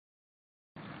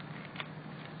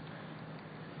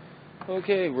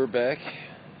Okay, we're back,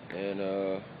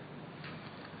 and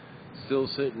still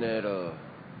sitting at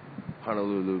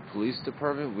Honolulu Police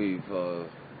Department. We've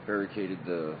barricaded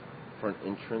the front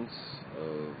entrance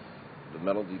of the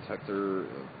metal detector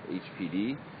of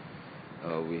HPD.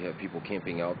 We have people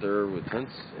camping out there with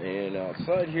tents, and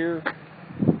outside here,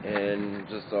 and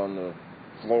just on the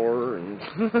floor, and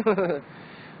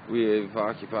we have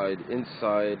occupied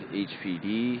inside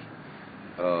HPD.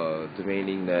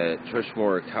 Demanding that Trish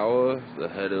Morikawa, the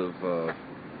head of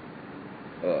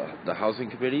the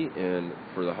housing committee and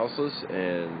for the houseless,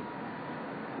 and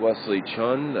Wesley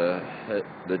Chun,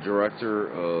 the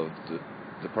director of the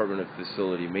Department of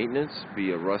Facility Maintenance,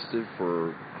 be arrested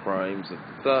for crimes of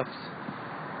theft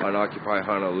on Occupy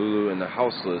Honolulu and the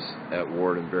houseless at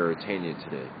Ward and Veritania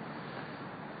today.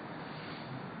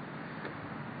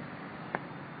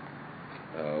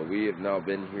 We have now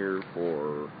been here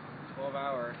for 12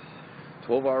 hours.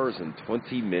 12 hours and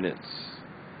 20 minutes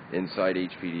inside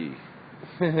HPD.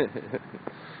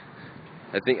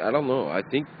 I don't know.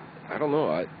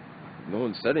 No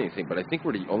one said anything, but I think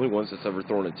we're the only ones that's ever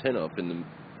thrown a tent up in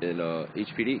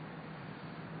HPD.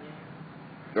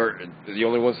 Or the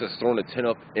only ones that's thrown a tent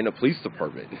up in a police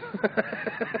department.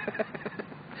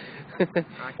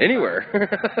 Anywhere.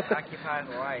 Occupy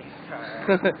Hawaii.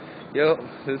 Yo,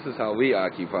 this is how we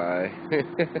occupy.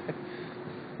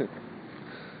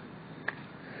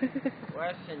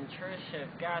 Wes and Trish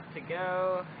have got to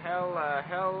go.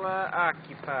 Hella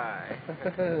occupy.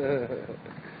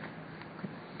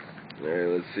 Alright,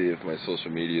 let's see if my social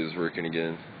media is working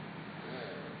again.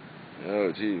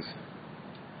 Oh, jeez.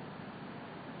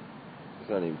 It's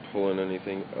not even pulling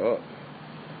anything up.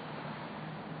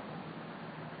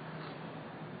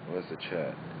 What's the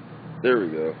chat? There we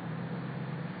go.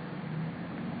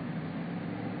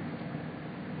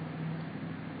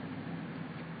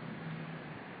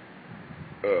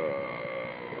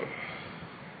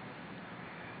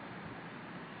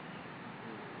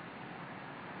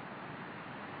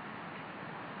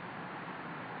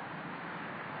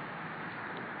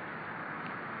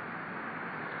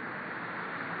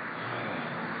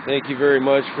 Thank you very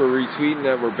much for retweeting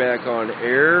that we're back on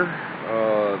air.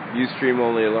 Ustream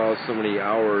only allows so many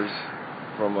hours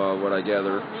from what I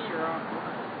gather.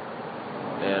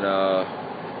 And,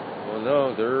 well,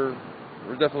 no,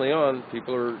 we're definitely on.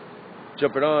 People are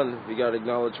jumping on. We got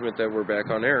acknowledgement that we're back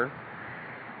on air.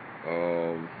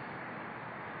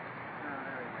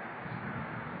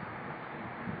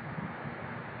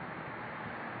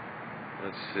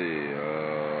 Let's see.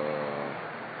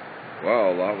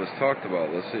 Wow, a lot was talked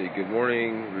about. Let's see. Good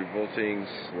morning, revolting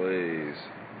slaves.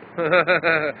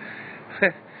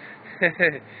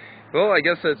 Well, I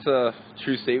guess that's a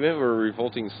true statement. We're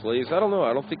revolting slaves. I don't know.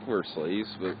 I don't think we're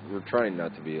slaves, but we're trying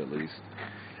not to be, at least,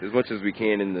 as much as we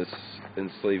can in this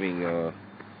enslaving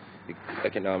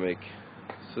economic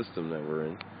system that we're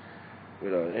in.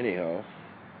 But anyhow,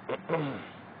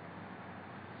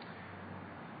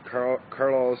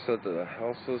 Carlisle said that the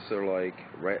houseless are like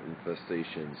rat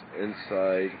infestations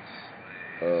inside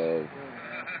of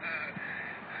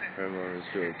grandmother's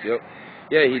joke. Yep.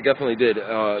 Yeah, he definitely did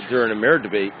during the mayor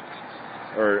debate.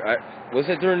 Was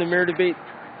it during the mayor debate?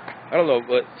 I don't know,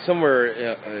 but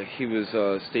somewhere he was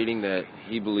stating that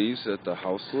he believes that the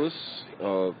houseless,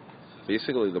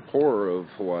 basically the poor of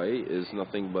Hawaii, is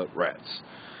nothing but rats,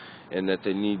 and that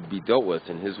they need to be dealt with.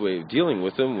 And his way of dealing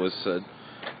with them was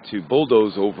to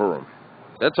bulldoze over them.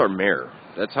 That's our mayor.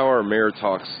 That's how our mayor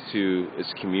talks to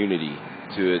its community,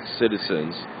 to its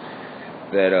citizens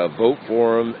that vote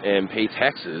for him and pay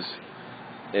taxes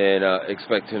and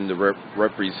expect him to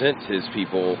represent his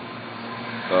people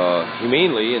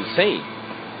humanely and sane.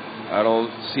 I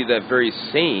don't see that very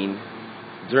sane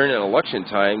during an election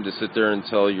time to sit there and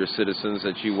tell your citizens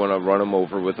that you want to run them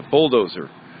over with a bulldozer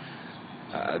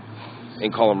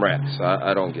and call them rats.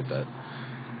 I don't get that.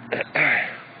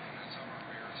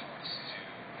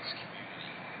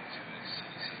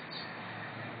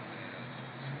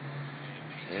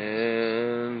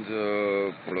 And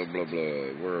blah blah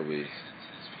blah. Where are we?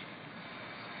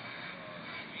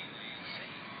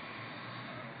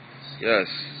 Yes,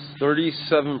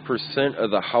 37%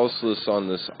 of the houseless on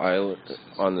this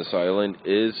island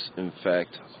is in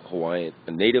fact Hawaiian,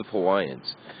 native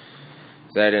Hawaiians.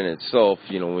 That in itself,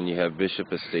 you know, when you have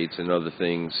bishop estates and other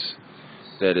things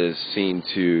that is seen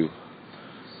to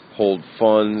hold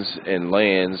funds and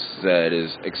lands that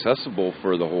is accessible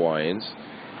for the Hawaiians,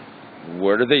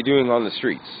 what are they doing on the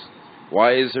streets?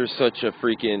 Why is there such a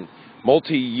freaking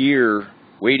multi-year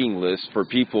waiting list for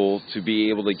people to be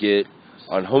able to get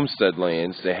on homestead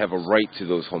lands? They have a right to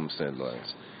those homestead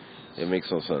lands. It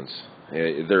makes no sense.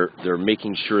 They're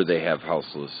making sure they have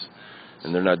houseless.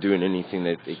 and they're not doing anything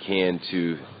that they can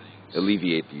to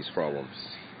alleviate these problems.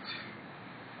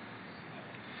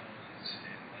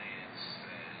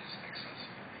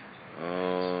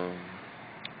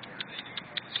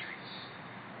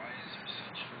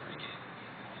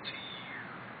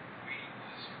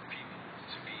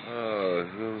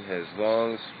 Who has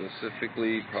long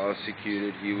specifically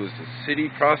prosecuted? He was the city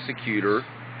prosecutor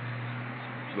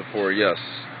before, yes.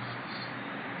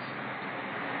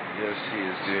 Yes, he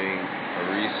is doing a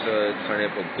reset.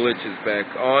 Pineapple Glitch is back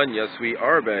on. Yes, we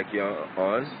are back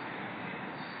on.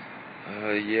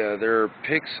 Yeah, there are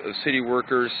pics of city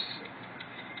workers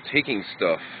taking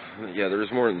stuff. Yeah,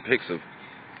 there's more than pics of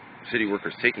city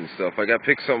workers taking stuff. I got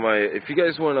pics on my... If you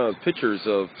guys want pictures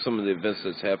of some of the events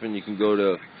that's happened, you can go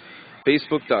to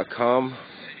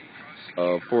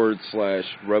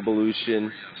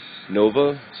facebook.com/Revolution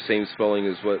Nova, same spelling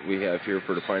as what we have here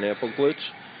for the Pineapple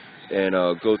Glitch, and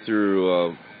go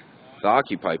through the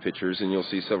Occupy pictures, and you'll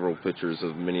see several pictures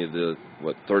of many of the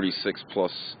 36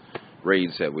 plus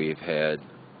raids that we've had,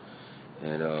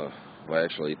 and well,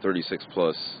 actually 36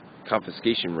 plus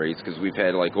confiscation raids, because we've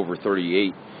had like over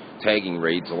 38 tagging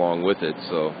raids along with it.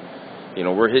 So, you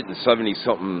know, we're hitting 70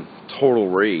 something total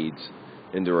raids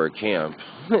into our camp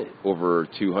over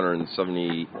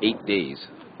 278 days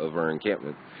of our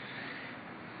encampment.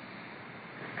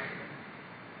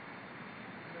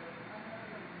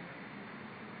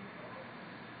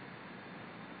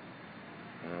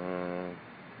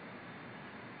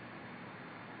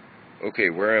 Okay,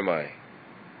 where am I?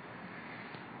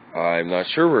 I'm not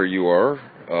sure where you are.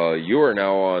 You are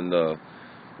now on the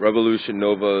Revolution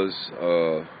Nova's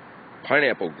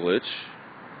Pineapple Glitch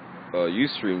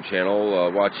Ustream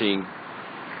channel, watching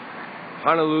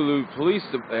Honolulu Police,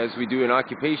 as we do an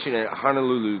occupation at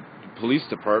Honolulu Police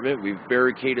Department. We've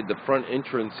barricaded the front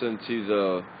entrance into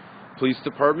the police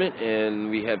department, and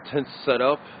we have tents set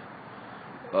up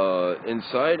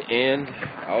inside and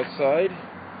outside.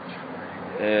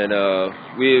 And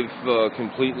we've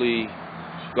completely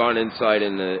gone inside,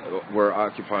 and we're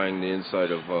occupying the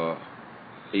inside of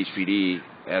HPD,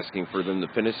 asking for them to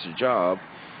finish the job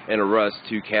and arrest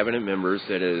 2 cabinet members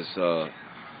that has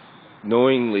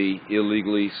knowingly,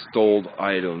 illegally stole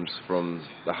items from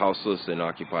the houseless in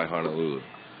Occupy Honolulu.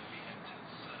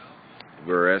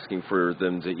 We're asking for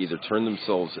them to either turn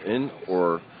themselves in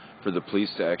or for the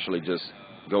police to actually just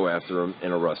go after them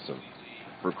and arrest them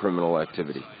for criminal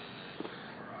activity.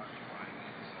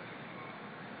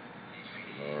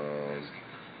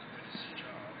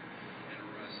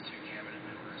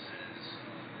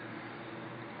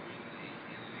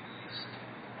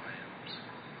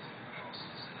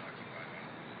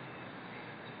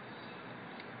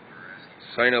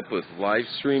 Sign up with live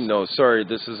stream. No, sorry,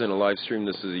 this isn't a live stream.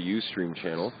 This is a Ustream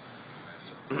channel.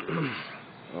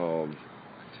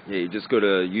 Yeah, you just go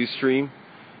to Ustream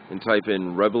and type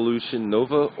in Revolution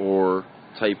Nova, or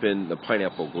type in the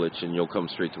Pineapple Glitch, and you'll come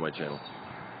straight to my channel.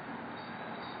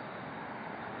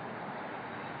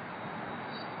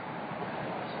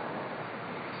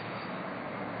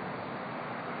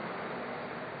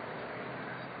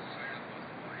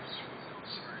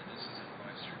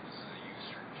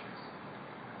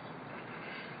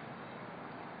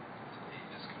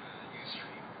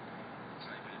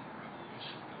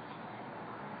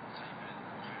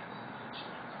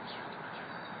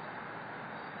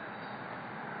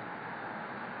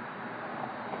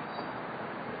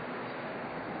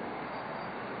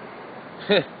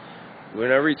 When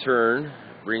I return,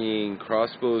 bringing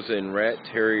crossbows and rat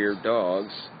terrier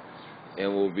dogs,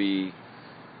 and will be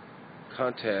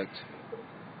contract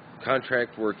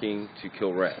working to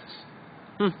kill rats.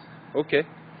 Okay.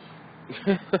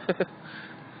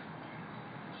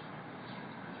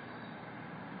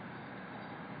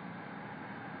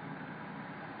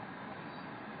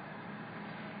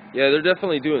 Yeah, they're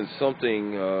definitely doing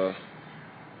something,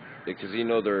 because you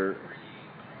know they're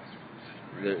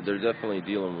definitely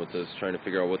dealing with this, trying to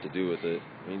figure out what to do with it.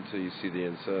 Until you see the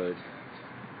inside.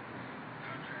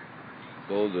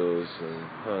 Bulldoze,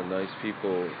 and nice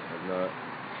people have not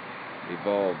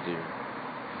evolved here.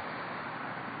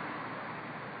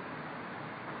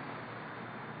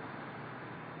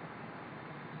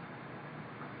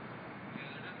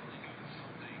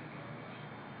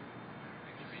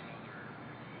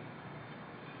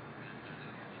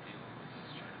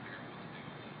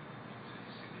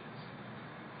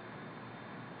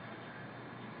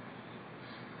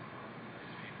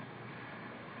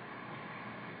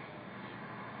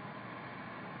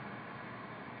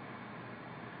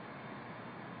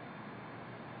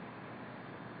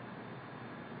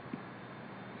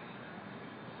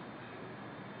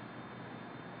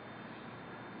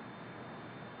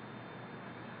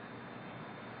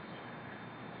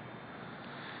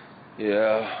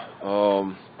 Yeah.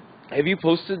 Have you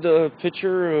posted the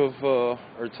picture of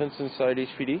our tents inside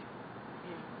HPD?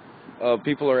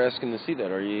 People are asking to see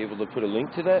that. Are you able to put a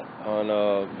link to that on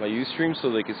my Ustream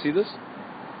so they can see this?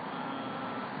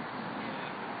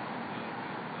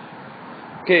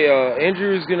 Okay,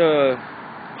 Andrew's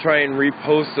gonna try and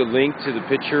repost a link to the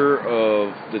picture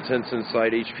of the tents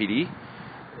inside HPD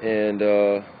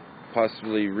and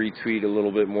possibly retweet a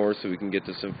little bit more so we can get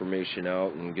this information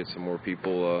out and get some more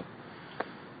people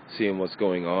seeing what's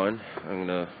going on. I'm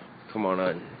gonna come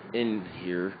on in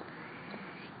here.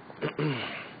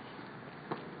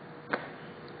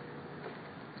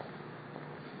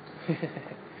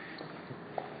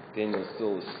 Daniel's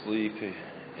still asleep,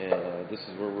 and this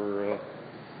is where we're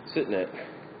sitting at.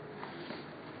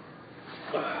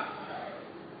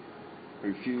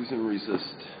 Refuse and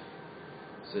resist.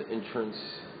 It's the entrance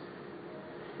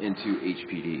into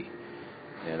HPD,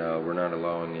 and we're not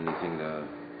allowing anything to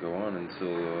go on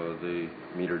until they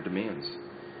meet our demands.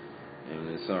 And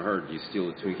it's not hard. You steal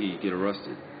a Twinkie, you get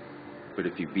arrested. But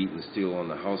if you beat and steal on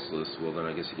the house list, well, then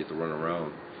I guess you get to run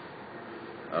around.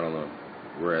 I don't know.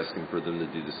 We're asking for them to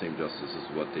do the same justice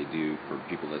as what they do for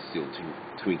people that steal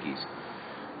Twinkies.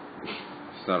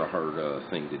 It's not a hard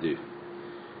thing to do.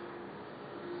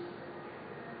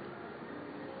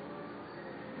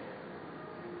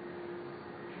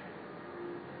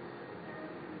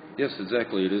 Yes,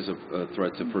 exactly. It is a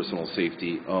threat to personal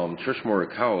safety. Trish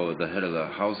Morikawa, the head of the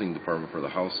housing department for the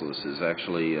houseless, has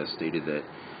actually stated that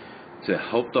to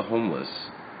help the homeless,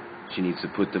 she needs to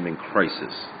put them in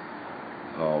crisis.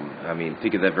 I mean,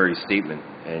 think of that very statement,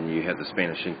 and you had the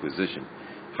Spanish Inquisition.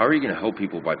 How are you going to help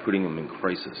people by putting them in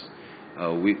crisis?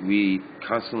 We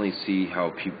constantly see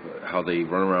how they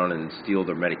run around and steal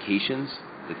their medications.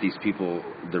 That these people,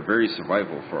 they're very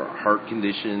survival for heart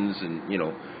conditions and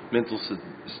mental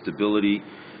stability.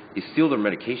 They steal their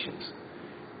medications,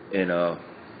 and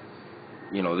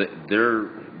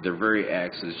their very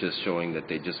acts is just showing that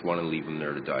they just want to leave them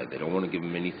there to die. They don't want to give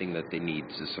them anything that they need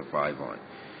to survive on.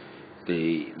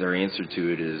 Their answer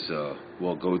to it is,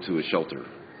 well, go to a shelter.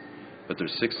 But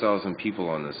there's 6,000 people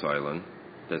on this island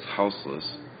that's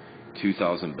houseless,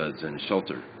 2,000 beds in a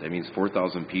shelter. That means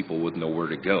 4,000 people with nowhere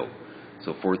to go.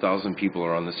 So 4,000 people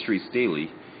are on the streets daily,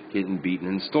 getting beaten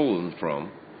and stolen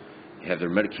from, have their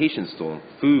medication stolen,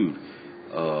 food,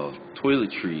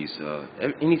 toiletries,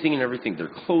 anything and everything, their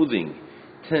clothing,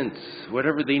 tents,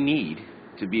 whatever they need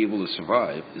to be able to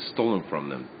survive is stolen from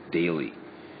them daily.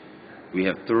 We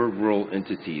have third world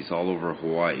entities all over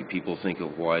Hawaii. People think of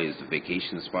Hawaii as the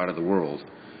vacation spot of the world,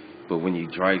 but when you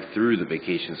drive through the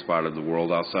vacation spot of the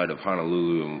world outside of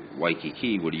Honolulu and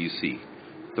Waikiki, what do you see?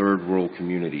 Third world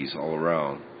communities all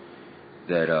around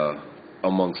that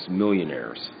amongst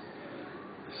millionaires.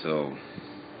 So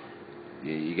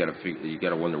you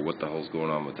gotta wonder what the hell's going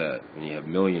on with that when you have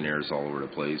millionaires all over the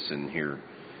place, and here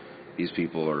these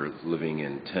people are living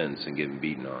in tents and getting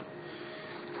beaten on.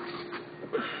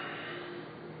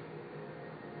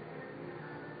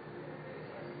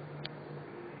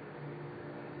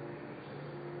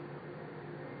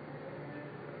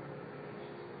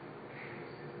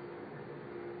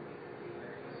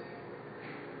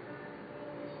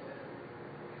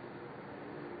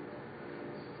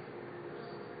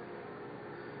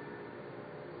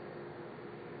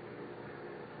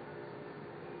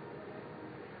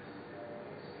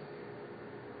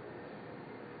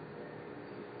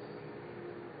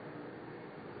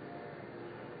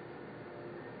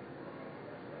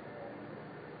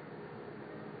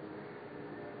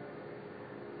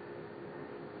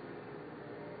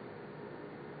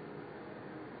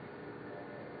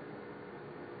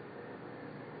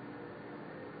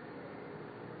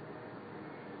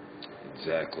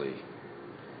 Exactly.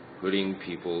 Putting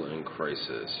people in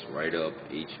crisis right up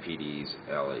HPD's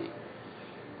alley.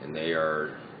 And they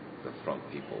are the front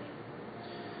people.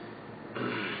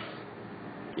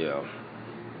 Yeah.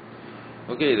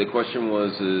 Okay, the question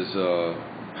was,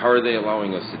 how are they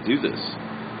allowing us to do this?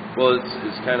 Well,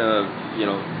 it's kind of,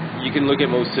 you can look at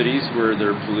most cities where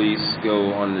their police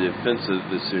go on the offensive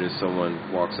as soon as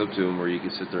someone walks up to them, where you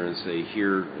can sit there and say,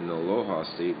 here in the Aloha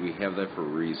State, we have that for a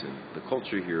reason. The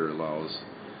culture here allows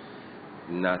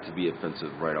not to be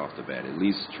offensive right off the bat. At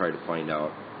least try to find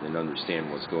out and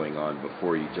understand what's going on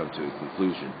before you jump to a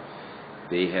conclusion.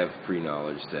 They have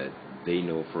pre-knowledge that they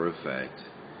know for a fact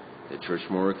that Trish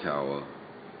Morikawa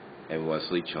and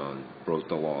Wesley Chung broke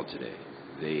the law today.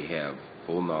 They have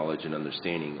full knowledge and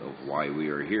understanding of why we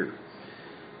are here.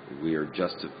 We are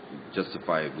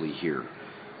justifiably here.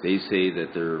 They say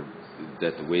that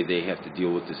the way they have to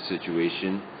deal with this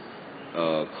situation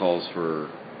calls for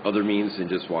other means than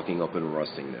just walking up and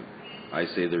arresting them. I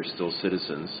say they're still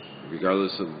citizens,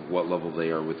 regardless of what level they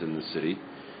are within the city.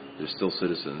 They're still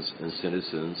citizens, and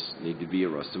citizens need to be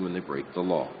arrested when they break the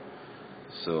law.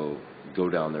 So go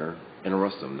down there and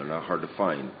arrest them. They're not hard to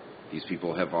find. These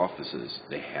people have offices.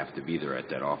 They have to be there at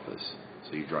that office.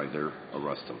 So you drive there,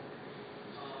 arrest them.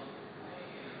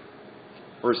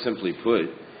 Or simply put,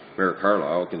 Mayor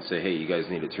Carlisle can say, hey, you guys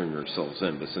need to turn yourselves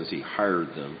in. But since he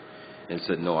hired them and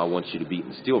said, no, I want you to beat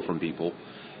and steal from people,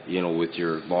 you know, with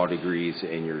your law degrees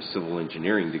and your civil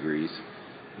engineering degrees,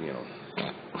 you know.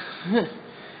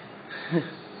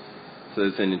 So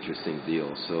it's an interesting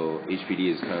deal. So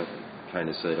HPD has kind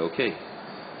of said, okay,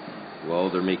 well,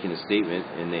 they're making a statement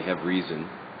and they have reason.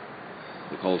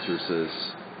 The culture says,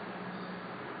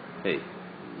 hey,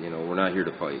 you know, we're not here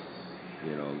to fight.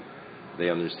 You know, they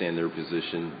understand their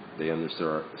position. They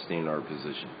understand our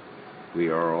position. We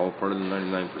are all part of the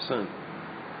 99%.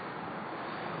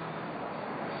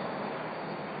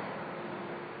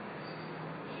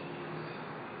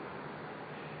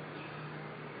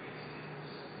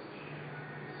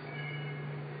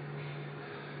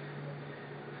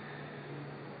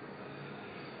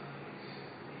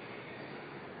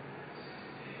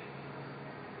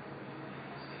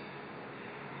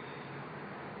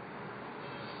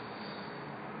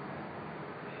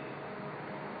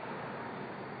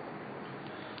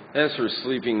 As for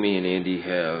sleeping, me and Andy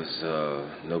has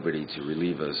nobody to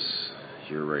relieve us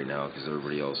here right now because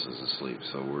everybody else is asleep.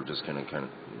 So we're just gonna kind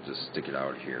of just stick it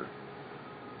out here.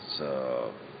 It's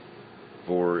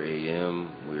 4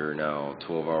 a.m. We are now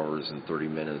 12 hours and 30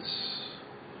 minutes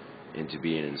into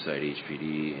being inside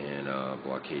HPD and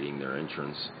blockading their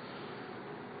entrance.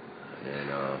 And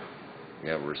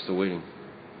yeah, we're still waiting.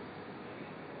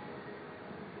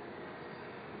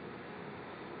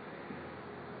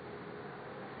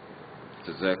 It's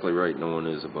exactly right. No one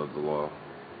is above the law.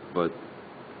 But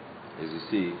as you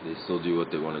see, they still do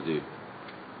what they want to do.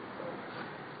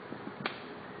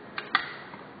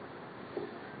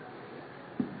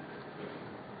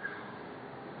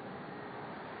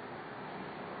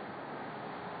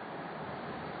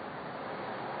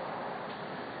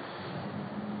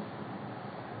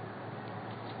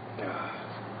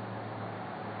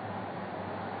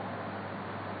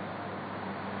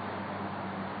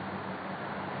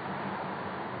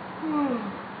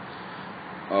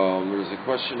 There's a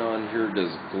question on here.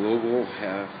 Does Global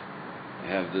have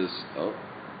this up?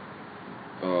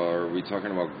 Are we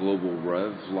talking about Global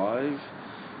Rev Live?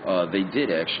 They did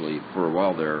actually for a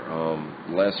while there.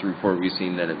 Last report we've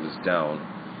seen that it was down.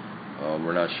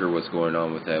 We're not sure what's going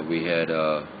on with that. We had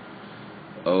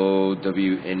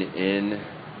OWNN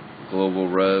Global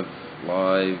Rev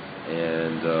Live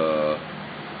and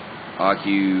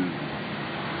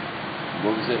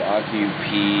what was it?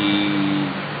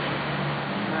 OQP.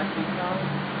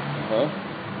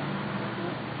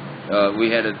 We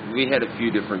had a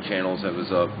few different channels that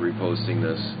was up reposting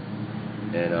this,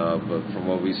 and but from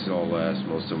what we saw last,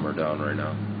 most of them are down right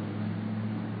now.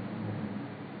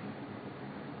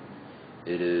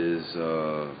 It is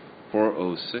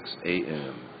 4:06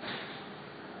 a.m.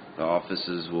 The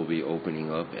offices will be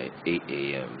opening up at 8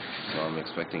 a.m. So I'm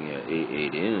expecting at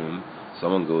 8 a.m.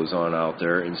 someone goes on out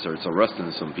there and starts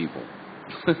arresting some people.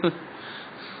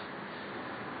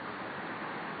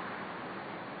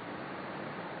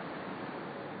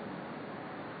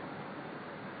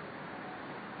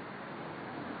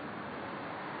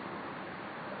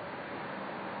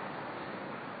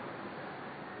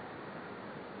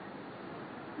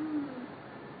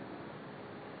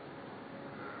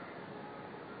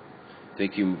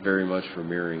 Thank you very much for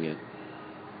mirroring it.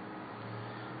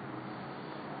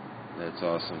 That's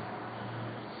awesome.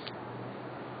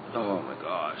 Oh my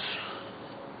gosh.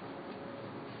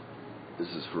 This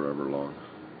is forever long.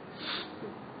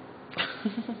 I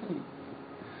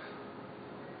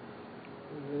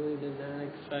really did not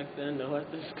expect them to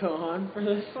let this go on for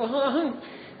this long.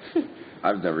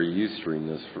 I've never used stream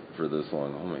this for this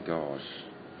long. Oh my gosh.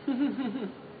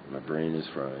 My brain is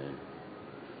frying.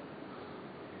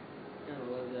 I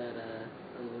love that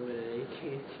unlimited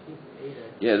AT&T data.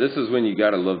 Yeah, this is when you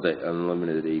gotta love that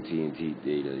unlimited AT&T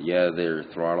data. Yeah, they're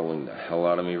throttling the hell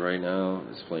out of me right now.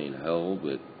 It's playing hell,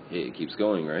 but hey, it keeps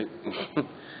going, right?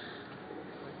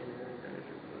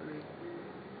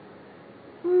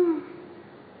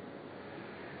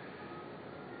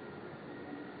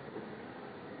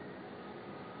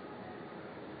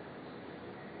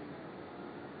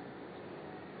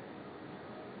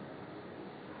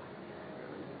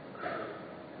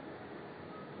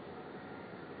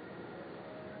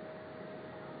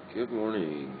 Good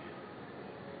morning.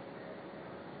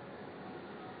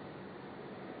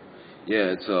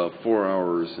 Yeah, it's 4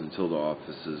 hours until the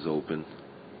office is open.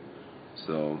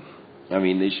 So, I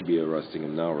mean, they should be arresting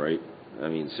him now, right? I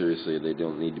mean, seriously, they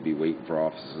don't need to be waiting for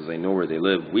offices. They know where they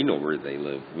live. We know where they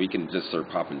live. We can just start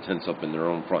popping tents up in their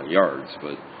own front yards,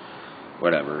 but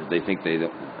whatever. They think they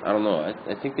don't, I don't know.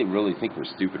 I think they really think we're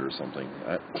stupid or something.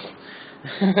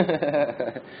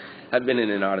 I've been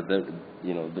in and out of their,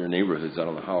 their neighborhoods. I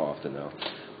don't know how often now.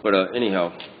 But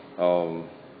anyhow,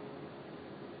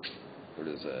 what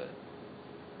is that?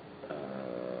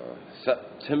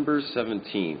 September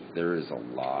 17th. There is a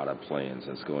lot of plans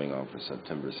that's going on for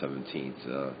September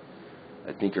 17th.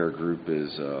 I think our group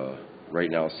is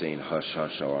right now saying hush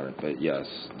hush on it, but yes,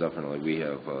 definitely we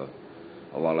have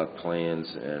a lot of plans,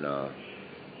 and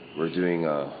we're doing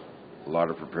a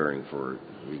lot of preparing for it.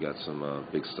 We got some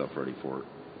big stuff ready for it.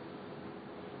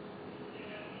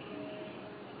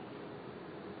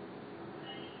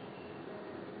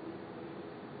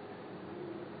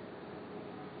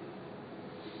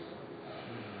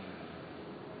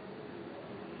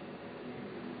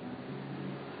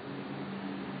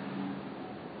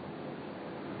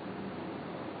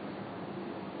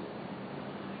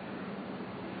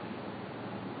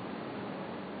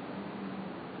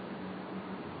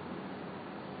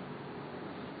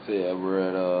 So yeah, we're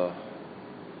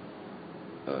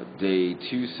at day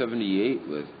 278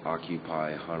 with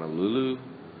Occupy Honolulu,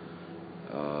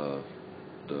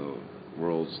 the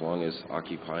world's longest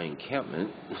Occupy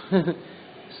encampment,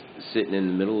 sitting in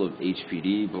the middle of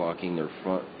HPD, blocking their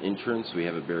front entrance. We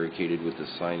have it barricaded with the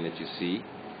sign that you see,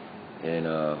 and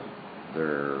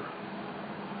their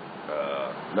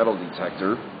metal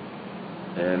detector,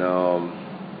 and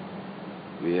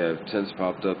we have tents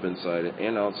popped up inside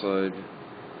and outside.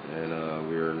 And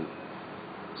we're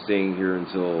staying here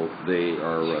until they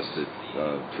are arrested.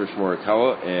 Trish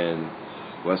Morikawa and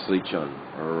Wesley Chun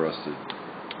are arrested.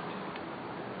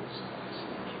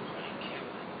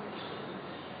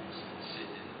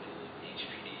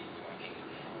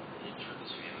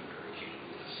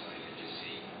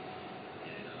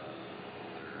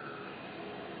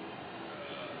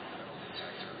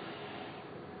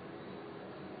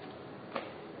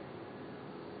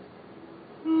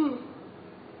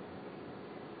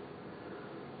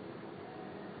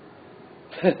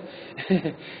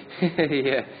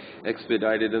 Yeah,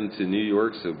 expedited them to New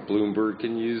York so Bloomberg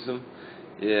can use them.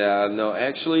 Yeah, no,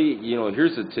 actually,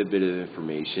 here's a tidbit of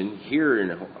information. Here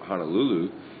in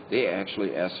Honolulu, they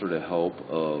actually asked for the help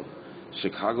of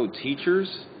Chicago teachers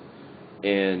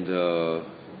and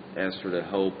asked for the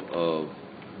help of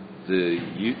the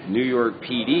New York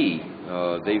PD.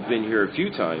 They've been here a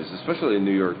few times, especially the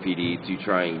New York PD, to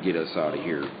try and get us out of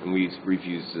here, and we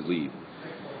refused to leave.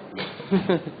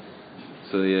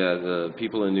 So yeah, the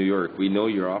people in New York, we know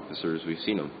your officers. We've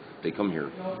seen them. They come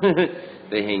here.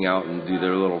 They hang out and do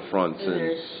their little fronts. And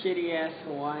their shitty ass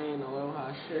Hawaiian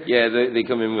aloha shirts. Yeah, they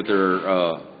come in with their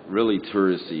really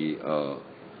touristy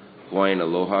Hawaiian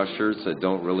aloha shirts that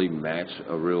don't really match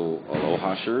a real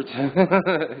aloha shirt.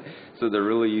 So they're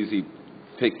really easy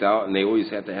picked out, and they always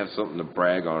have to have something to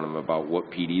brag on them about what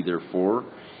PD they're for.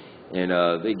 And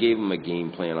they gave them a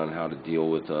game plan on how to deal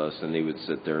with us, and they would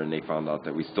sit there, and they found out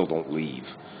that we still don't leave,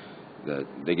 that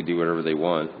they could do whatever they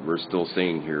want. We're still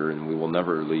staying here, and we will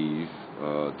never leave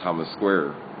Thomas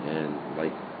Square. And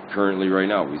like currently right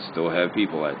now, we still have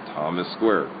people at Thomas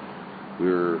Square.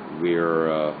 We're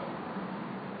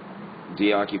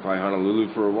de-occupy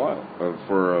Honolulu for a while,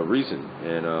 for a reason,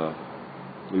 and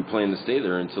we plan to stay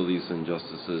there until these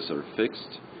injustices are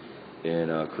fixed.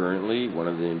 And currently, one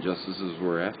of the injustices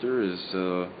we're after is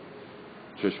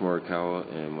Trish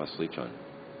Morikawa and Wesley Chun.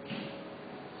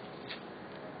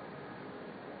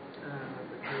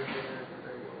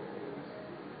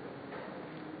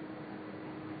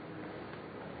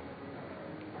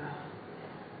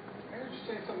 I heard you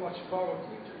say something about Chicago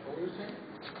teachers. What were you saying?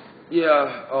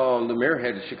 Yeah, the mayor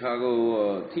had the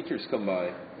Chicago teachers come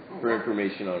by for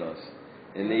information on us.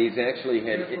 And they've actually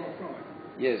had...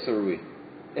 Yeah, so are we.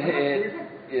 And,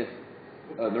 yeah,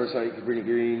 Northside, Cabrini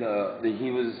Green.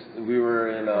 We were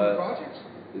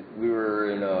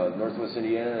in Northwest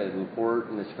Indiana at LaPorte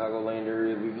in the Chicagoland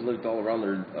area. We've lived all around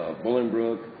there.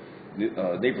 Bolingbrook,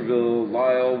 Naperville,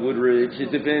 Lyle, Woodridge.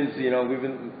 It depends. We've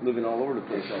been living all over the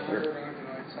place out there.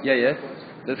 Yeah,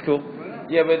 that's cool.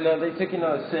 Yeah, but no, they sent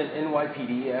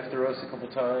NYPD after us a couple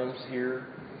times here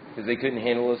because they couldn't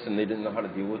handle us and they didn't know how to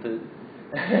deal with it.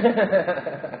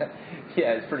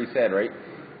 Yeah, it's pretty sad, right?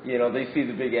 They see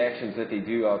the big actions that they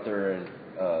do out there in,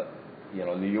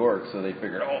 New York, so they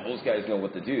figured, oh, those guys know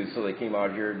what to do. So they came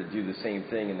out here to do the same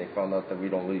thing, and they found out that we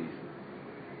don't leave.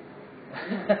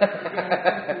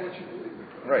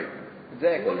 Right.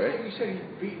 Exactly, What right? you said he's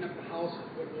beating up the house.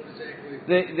 What exactly?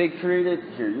 They created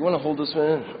here. You want to hold this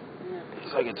man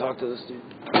so I can talk to this dude?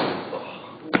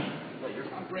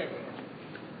 I'm Brad.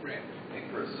 Brad. Hey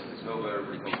Chris, it's Nova.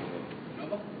 Everybody calls me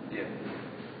Nova? Yeah.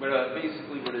 But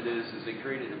basically, what it is they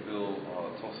created a bill.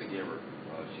 Tulsi Gabbard,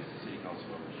 she's a city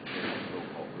council member. She created a bill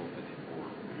called Bill 54.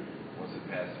 Once it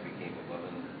passed, it became 11-029.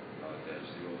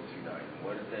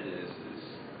 What that is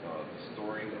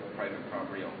storing of private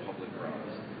property on public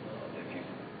grounds. If you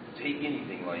take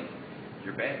anything like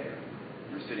your bag,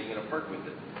 you're sitting in a park with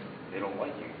it, they don't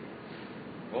like you.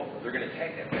 Well, they're going to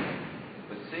tag that bag.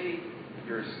 But say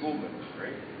you're a school member,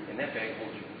 right? And that bag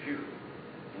holds your computer.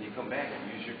 And you come back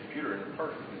and use your computer in the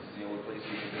park because it's the only place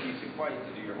you can peace and quiet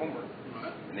to do your homework.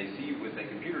 Right. And they see you with that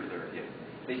computer there again.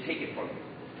 They take it from you.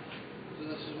 So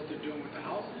this is what they're doing with the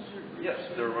houses? Yes,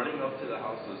 they're running up to the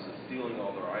houses and stealing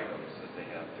all their items that they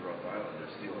have throughout the island.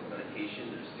 They're stealing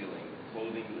medication, they're stealing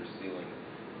clothing, they're stealing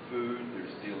food, they're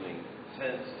stealing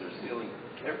tents, they're stealing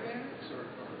everything. Or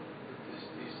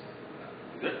these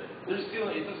They're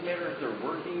stealing. It doesn't matter if they're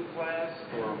working class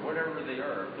or whatever they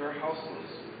are. If they're houseless,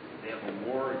 they have a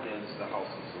war against the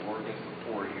houseless, a war against the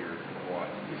poor here in Hawaii.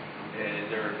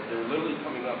 And they're literally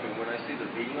coming up. And when I say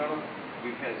they're beating on them,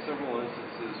 we've had several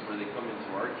instances where they come into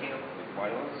our camp with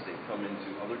violence. They come into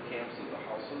other camps of the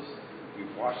houses.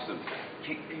 We've watched them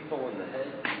kick people in the head.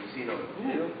 We've seen them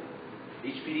video.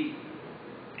 HPD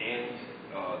and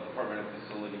Department of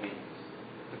Facility Maintenance.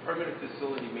 Department of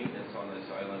Facility Maintenance on this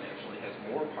island actually has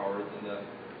more power than the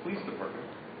police department.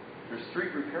 There's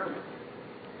street repairmen.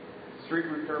 Street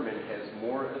repairmen has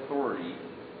more authority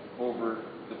over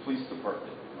the police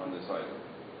department on this island.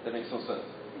 That makes no sense.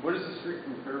 What does the street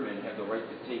repairman have the right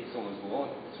to take someone's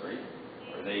belongings, right?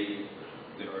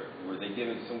 Were they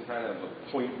given some kind of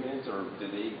appointment, or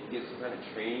did they get some kind of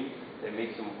training that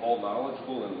makes them all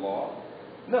knowledgeable in law?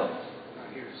 No.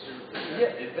 here to serve.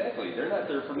 Yeah, exactly. They're not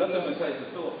there for nothing besides to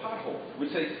fill a pothole,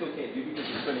 which they still can't do because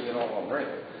they're spending it all on rent.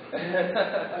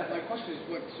 My question is,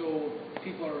 so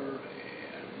people are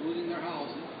losing their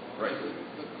houses, right?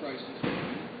 The crisis,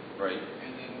 right?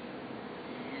 And then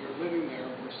you're living there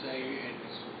per se, and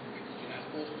you're not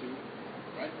supposed to,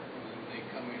 right? And then they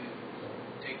come in and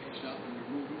take your stuff and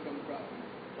remove you from the property.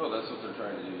 Oh, that's what they're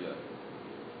trying to do, yeah.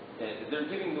 And they're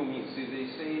giving no means. See, they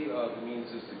say the means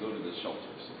is to go to the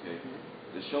shelters, okay?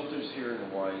 The shelters here in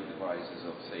Hawaii devises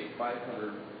of, say,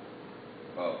 500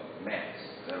 mats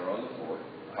that are on the floor,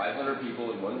 500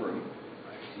 people in one room,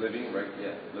 living right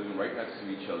next to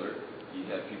each other. You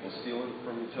have people stealing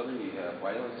from each other. You have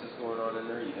violence that's going on in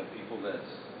there. You have people that's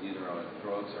either on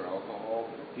drugs or alcohol,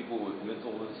 people with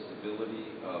mental instability,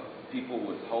 people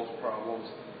with health problems.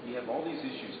 You have all these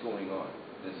issues going on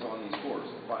that's on these floors,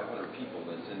 500 people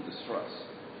that's in distress.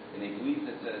 And they believe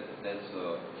that that's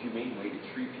a humane way to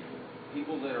treat people.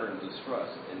 People that are in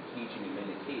distress and caging them in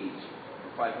a cage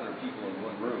for 500 people in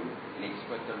one room, and they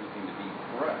expect everything to be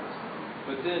correct.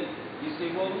 But then you say,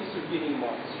 well, at least they're getting them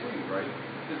off the street, right?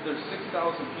 Because there's 6,000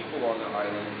 people on the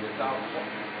island without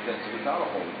a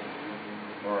home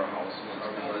or a house,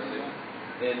 whatever you want to say.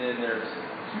 And then there's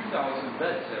 2,000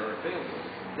 beds that are available.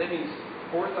 That means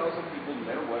 4,000 people, no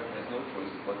matter what, has no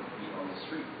choice but to be on the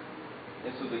street.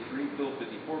 And so they create Bill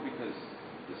 54 because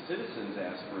the citizens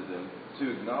ask for them to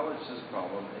acknowledge this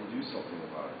problem and do something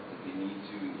about it. That they need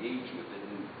to engage with it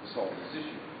and solve this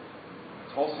issue.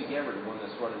 Tulsi Gabbard, the one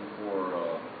that's running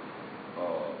for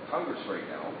Congress right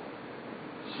now,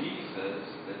 she says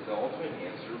that the ultimate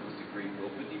answer was to create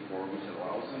Bill 54, which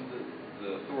allows them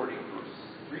the authority for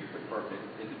street department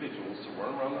individuals to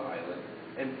run around the island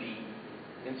and beat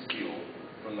and steal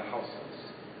from the houseless.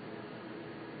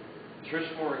 Trish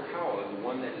Morikawa, the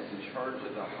one that is in charge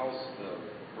of the house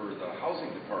for the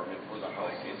housing department for the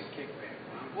houseless. Kickback.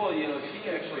 Well, she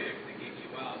actually. They gave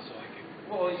you out so I could.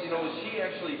 Well, she's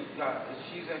actually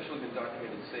been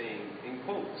documented saying, in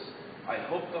quotes, "I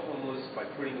help the homeless by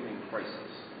putting them in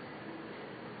crisis."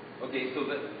 Okay, so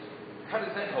how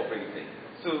does that help anything?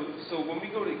 So when we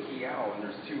go to Kiao and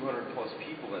there's 200 plus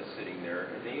people that's sitting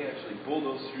there, and they actually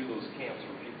bulldoze through those camps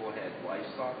where people had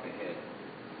livestock, they had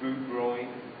food growing,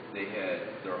 they had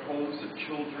their homes, their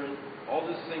children, all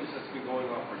these things that's been going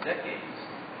on for decades.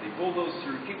 They bulldoze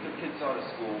through, kick their kids out of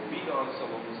school, beat on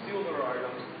some of them, steal their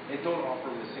items, and don't offer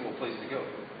them a single place to go.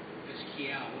 It's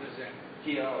Kiao. What is that?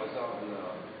 Kiao is out in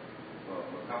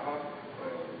Makaha,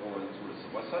 going towards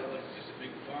the west side. It's just a big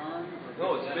farm?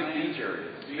 No, it's a big beach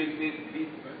area. It's a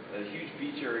huge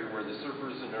beach area where the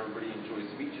surfers and everybody enjoys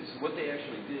the beaches. So what they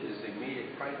actually did is they made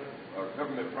it private or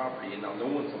government property, and now no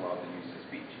one's allowed to use this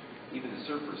beach, even the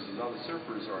surfers. So now the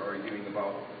surfers are arguing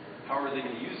about how are they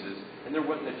going to use this, and they're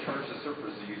wanting to charge the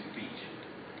surfers to use the beach.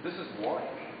 This is why.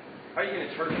 How are you going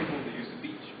to charge people to use the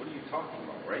beach? What are you talking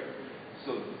about, right?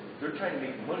 So they're trying to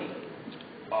make money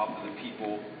off of the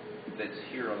people that's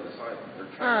here on this island.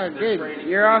 They're trying, good.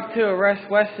 You're off to arrest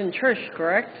Wes and Trish,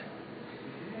 correct?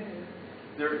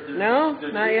 No?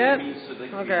 Not yet? Means so they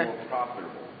can be more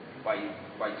profitable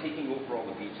by taking over all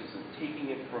the beaches and taking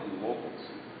it from the locals.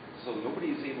 So nobody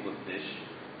is able to fish.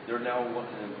 They're now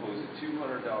wanting to impose a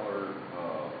 $200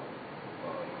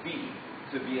 fee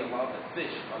to be allowed to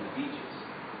fish on the beaches.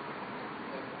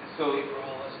 So for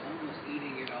all us homeless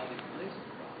eating at all these places.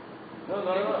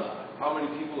 No. How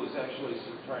many people is actually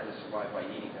trying to survive by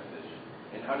eating that fish?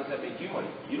 And how does that make you money?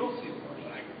 You don't see the money.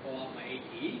 But I can pull out my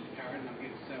ATE card and I'm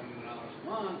getting $7 a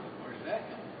month. Where does that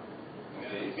come from?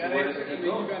 Okay, so where does it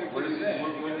go? When does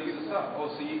it stop?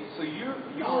 Oh, so you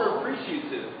were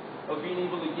appreciative of being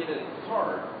able to get a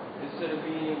card instead of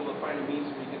being able to find a means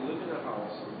where you can live in a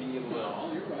house or be able to,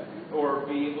 you're right. or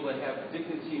be able to have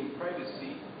dignity and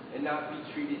privacy and not be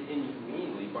treated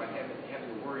inhumanely by having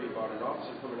to worry about an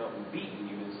officer coming up and beating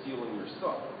you and stealing your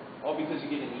stuff, all because you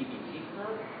get an EBT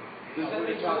card. Does that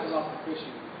make sense? About the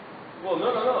fishing. Well,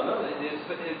 no.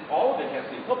 All of it has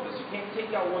to encompass. You can't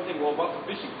take out one thing. Well, about the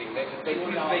fishing thing, they give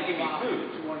me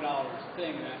food. $200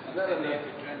 thing. That's not they have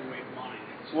to generate money.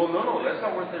 Well, no. That's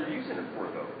not what they're using it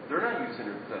for, though. They're not using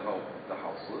it to help the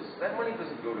houseless. That money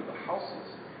doesn't go to the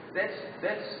houseless.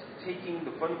 That's taking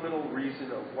the fundamental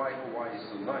reason of why Hawaii is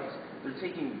so nice. They're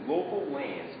taking local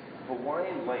lands,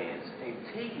 Hawaiian lands, and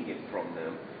taking it from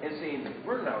them and saying,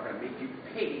 we're now going to make you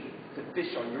pay to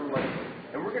fish on your land.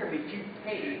 And we're going to make you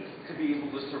pay to be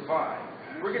able to survive.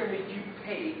 We're going to make you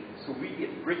pay so we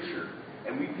get richer.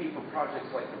 And we pay for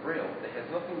projects like the rail that has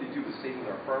nothing to do with saving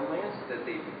our farmlands that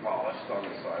they've abolished on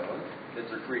this island, that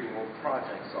they're creating more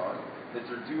projects on, that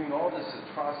they're doing all this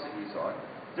atrocities on.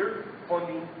 They're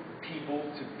funding people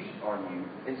to beat on you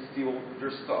and steal your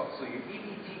stuff. So your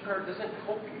EBT card doesn't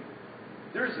help you.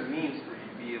 There's a means for you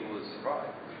to be able to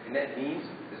survive. And that means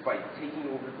is by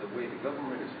taking over the way the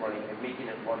government is running and making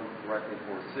it run directly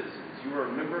for its citizens. You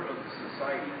are a member of the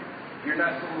society. You're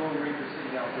not some lone ranger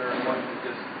sitting out there and wanting to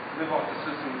just live off the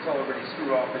system until everybody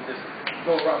screw off and just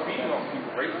go around beating on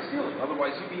people, right? And stealing.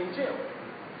 Otherwise, you'd be in jail.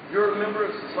 You're a member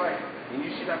of society, and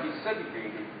you should not be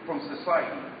segregated from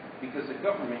society because the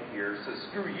government here says,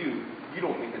 screw you, you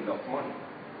don't make enough money.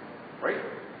 Right?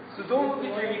 So don't look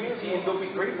at your EBT and don't be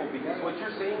grateful because what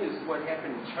you're saying is what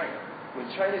happened in China. When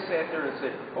China sat there and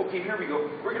said, okay, here we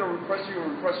go, we're going to repress you,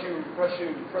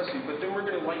 but then we're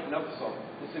going to lighten up some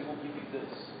and say, we'll give you this.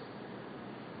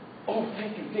 Oh,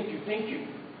 thank you.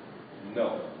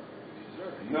 No.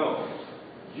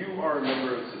 You are a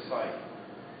member of society.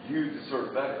 You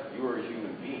deserve better. You are a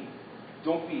human being.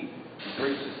 Don't be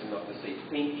gracious enough to say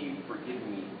thank you for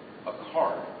giving me a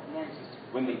card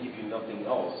when they give you nothing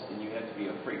else and you have to be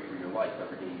afraid for your life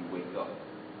every day you wake up.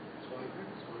 That's why I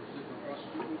live across the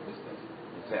street with this does.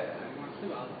 Exactly. I want to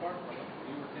live out of the park.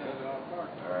 You want to live out of the park.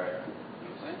 All right. You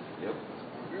know what I'm saying? Yep. That's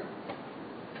what I'm here.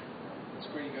 It's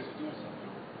great you guys are doing something.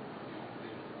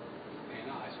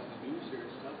 I saw the news here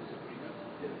and stuff. Is it pretty good?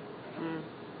 Yeah.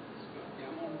 Yeah,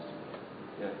 I'm almost.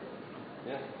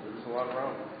 Yeah, there's a lot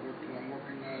around. I'm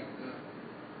working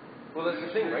well, that's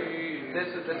the thing, right?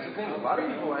 That's the thing. A lot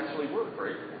of people actually work,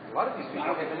 right? A lot of these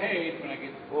people haven't paid, but I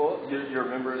get. Well, you're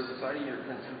a member of society. You're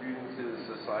contributing to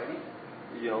society.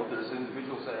 You know, there's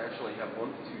individuals that actually have 1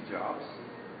 to 2 jobs.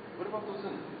 What about those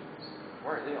individuals?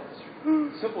 Why aren't they on the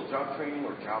street? Simple job training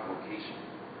or job location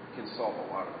can solve a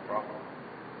lot of the problem.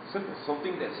 Simple.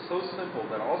 Something that's so simple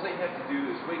that all they have to do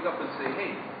is wake up and say,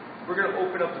 hey, we're going to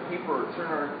open up the paper or turn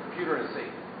our computer and say,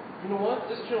 you know what?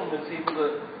 This gentleman's able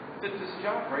to fit this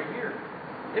job right here.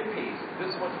 It pays this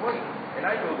much money. And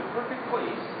I know the perfect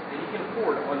place that he can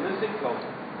afford on this income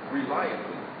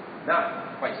reliably,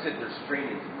 not by sitting there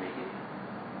straining to make it.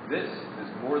 This is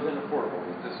more than affordable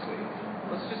with this wage.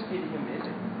 Let's just get him in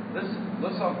it.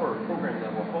 Let's offer a program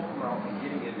that will help him out in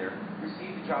getting in there,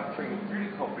 receive the job training through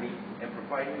the company, and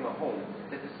provide him a home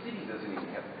that the city doesn't even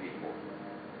have to pay for.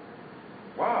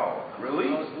 Wow, really?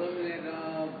 I was living in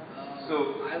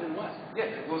Island West.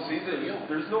 Yeah, well, see,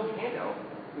 there's no handout.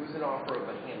 It was an offer of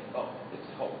a hand up. It's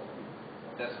help.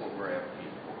 That's what we're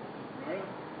advocating for. Right.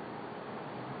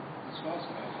 That's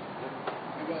awesome, guys.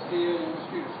 Maybe I'll see you on the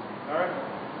street or something. All right.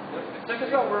 Yep. Check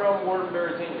us out. We're on Ward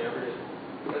Maritania every day.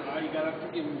 You got to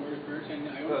forgive me, Ward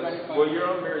Maritania. Well, you're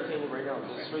on Maritania right now.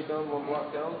 Just straight down, 1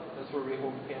 block down. That's where we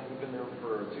hold the camp. We've been there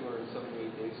for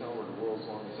 278 days now. We're the world's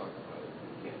longest occupied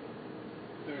camp.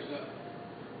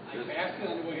 I passed it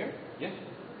on the way here? Yeah.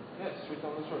 Yeah, straight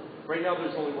down this road. Right now,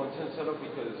 there's only 1 tent set up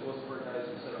because most of our guys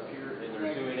are set up here and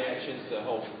they're doing actions to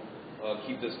help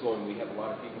keep this going. We have a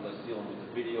lot of people that's dealing with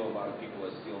the video know a lot of people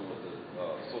that's dealing with the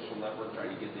social network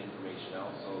trying to get the information out,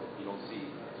 so you don't see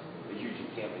a huge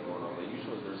encampment going on. But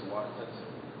usually there's a lot of tents.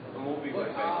 And we'll be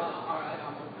right back there. Alright,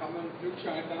 I'm coming through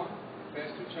Chinatown. Pass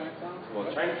through Chinatown. Well,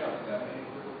 Chinatown is that way.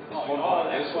 It's one Oh, block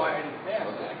that's this why way. I didn't pass.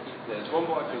 Okay. Yeah, it's one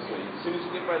block this way. As soon as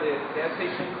you get by the gas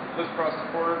station, look across the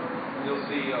corner, you'll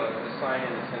see the sign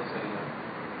and the tent sitting there.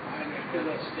 Do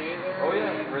they stay there? Oh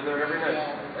yeah, we're there every night.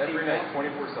 Every night,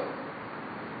 24/7.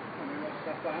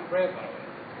 I'm Brad, by the way.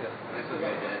 Yeah, this is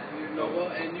my dad.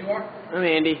 And you are? I'm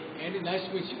Andy. Andy, nice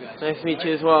to meet you guys. Nice to meet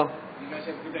you as well. You guys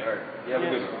have a good day. All right. You have a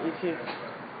good one. You too.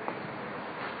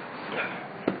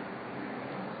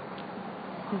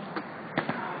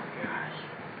 Oh gosh.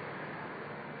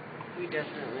 We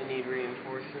definitely need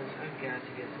reinforcements. I've got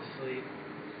to get to sleep.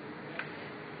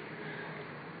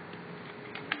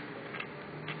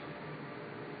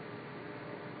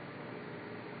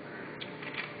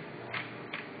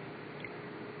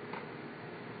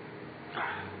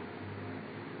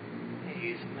 I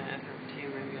use the bathroom too.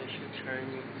 Maybe I should try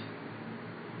and use.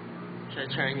 Should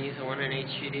I try and use the one in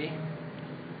HPD?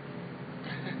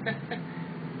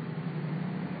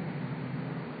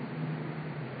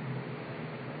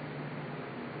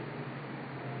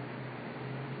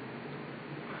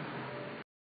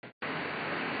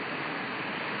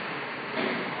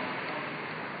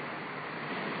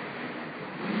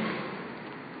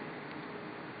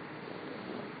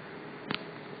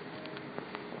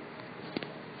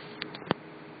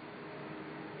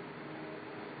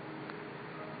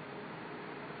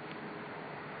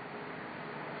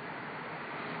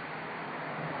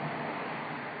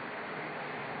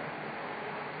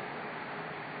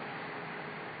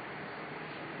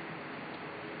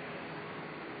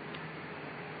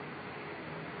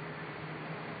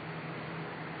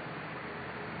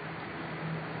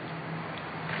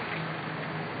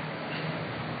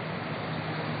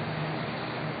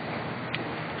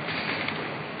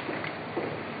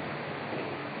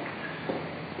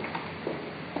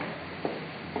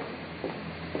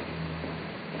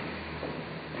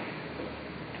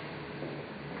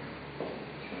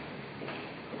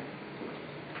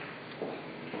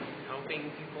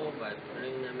 People by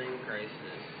putting them in crisis.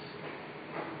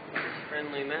 This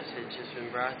friendly message has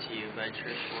been brought to you by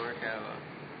Trish Morikawa.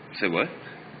 Say what?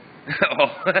 Oh.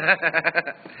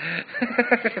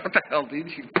 What the hell, dude?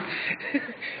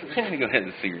 I'm gonna go ahead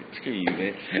and cigarette. Screw you,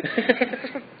 man.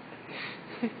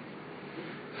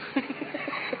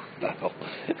 No.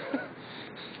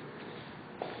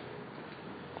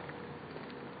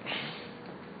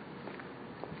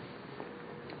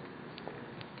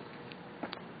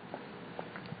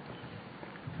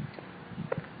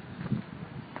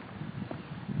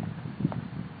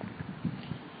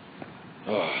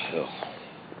 Oh, hell.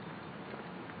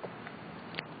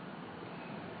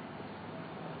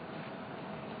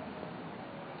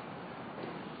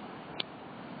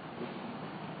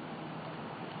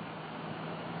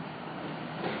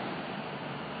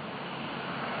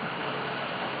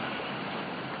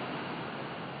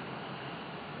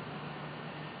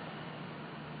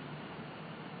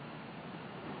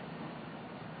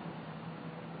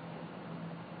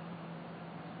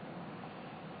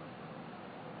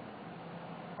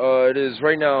 It is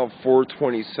right now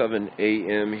 4:27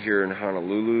 a.m. here in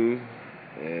Honolulu,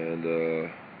 and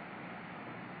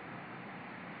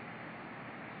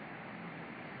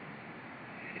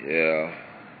yeah.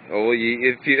 Oh, well,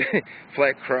 if you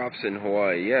flat crops in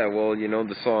Hawaii, yeah. Well, you know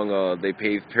the song "They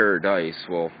Paved Paradise."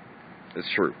 Well, it's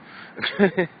true.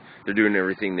 They're doing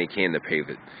everything they can to pave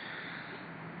it.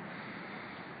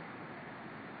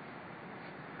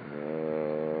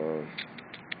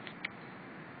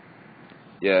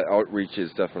 Yeah, outreach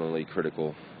is definitely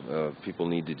critical. People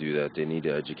need to do that. They need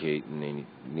to educate, and they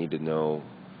need to know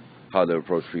how to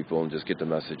approach people and just get the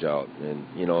message out. And,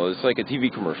 you know, it's like a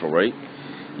TV commercial, right?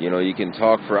 You know, you can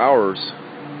talk for hours,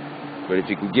 but if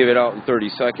you can give it out in 30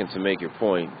 seconds and make your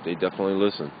point, they definitely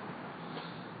listen.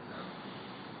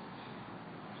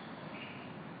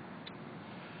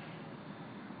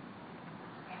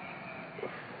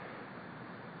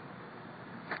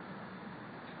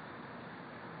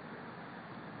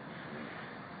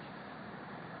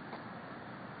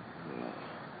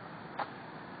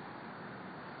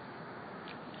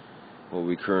 Well,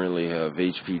 we currently have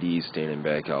HPD standing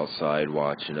back outside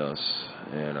watching us,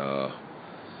 and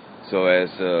so as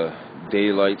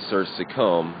daylight starts to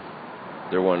come,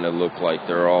 they're wanting to look like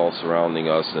they're all surrounding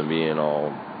us and being all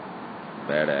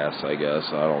badass, I guess.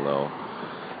 I don't know.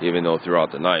 Even though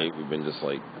throughout the night we've been just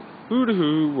like,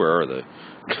 hoo-to-hoo, where are they?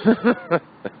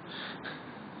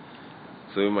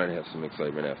 So we might have some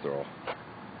excitement after all.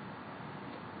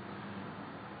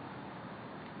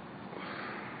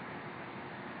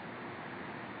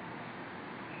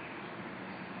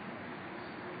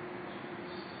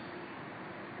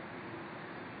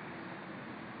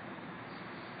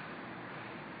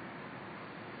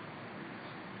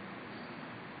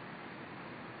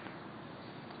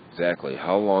 exactly.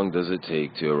 How long does it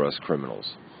take to arrest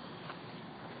criminals?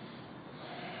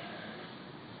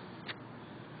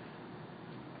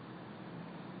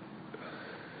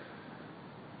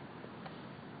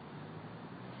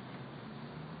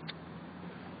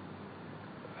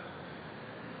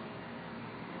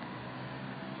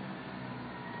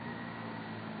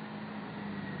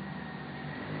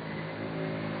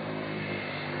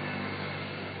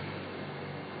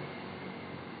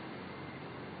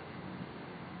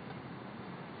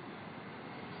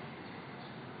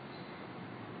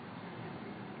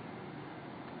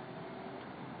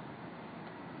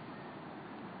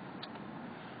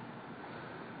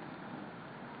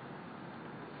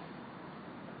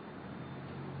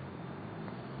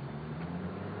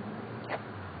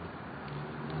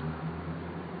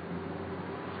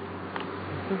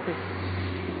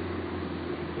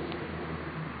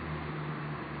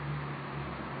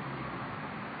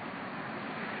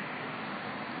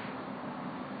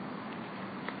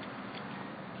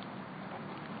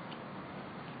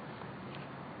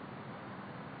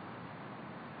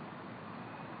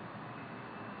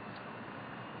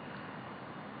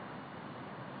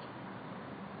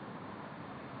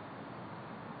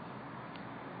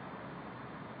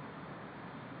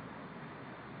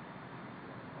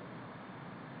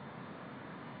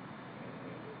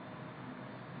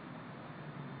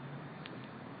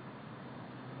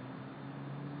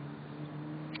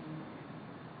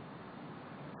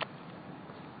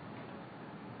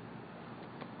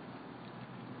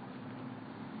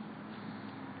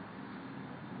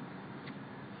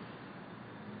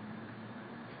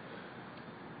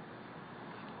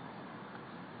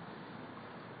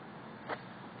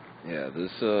 Yeah, this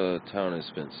town has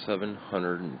spent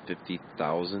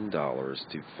 $750,000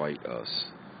 to fight us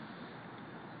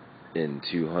in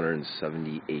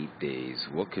 278 days.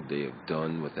 What could they have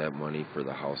done with that money for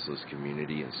the houseless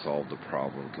community and solved the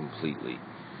problem completely?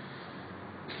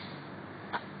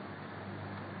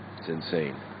 It's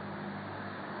insane.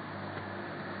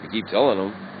 We keep telling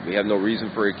them we have no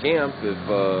reason for a camp. If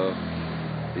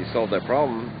they solve that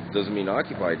problem, doesn't mean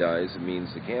Occupy dies. It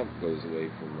means the camp goes away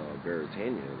from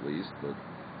Baratania at least. But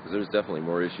because there's definitely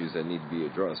more issues that need to be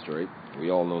addressed, right?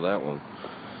 We all know that one.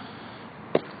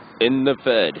 In the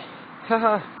Fed.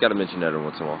 Haha. Gotta mention that every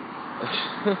once in a while.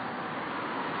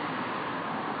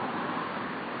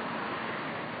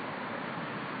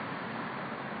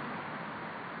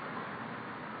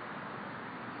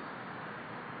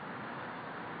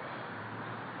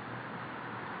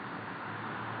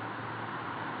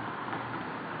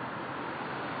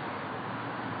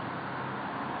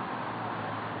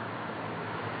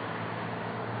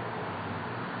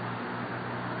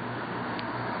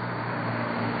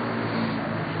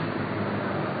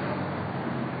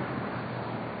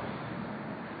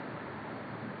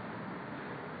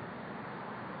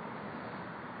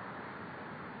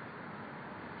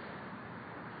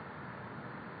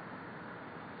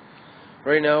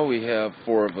 Right now we have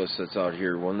 4 of us that's out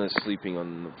here. One that's sleeping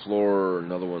on the floor,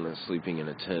 another one that's sleeping in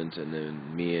a tent, and then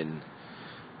me and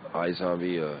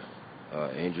iZombie,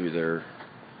 Andrew there,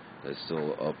 that's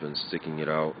still up and sticking it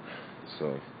out.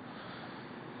 So,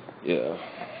 yeah,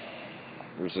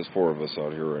 there's just 4 of us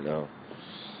out here right now.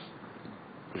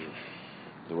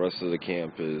 The rest of the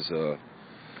camp is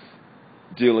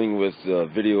dealing with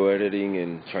video editing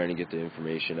and trying to get the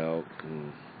information out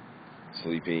and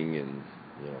sleeping and,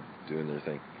 you know, doing their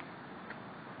thing.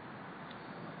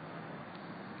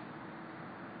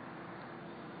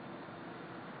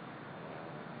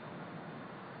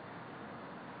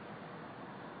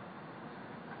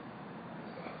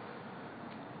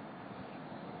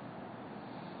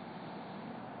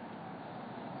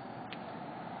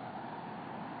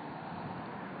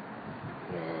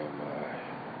 Oh my.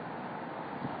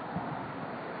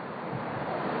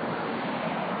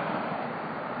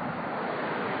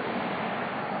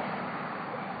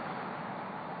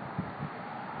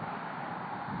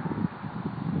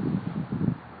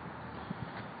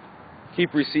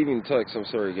 Keep receiving texts. I'm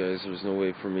sorry, guys. There's no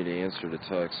way for me to answer the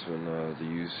text when the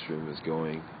Ustream is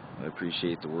going. I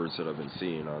appreciate the words that I've been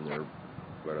seeing on there,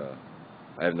 but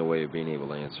I have no way of being able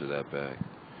to answer that back.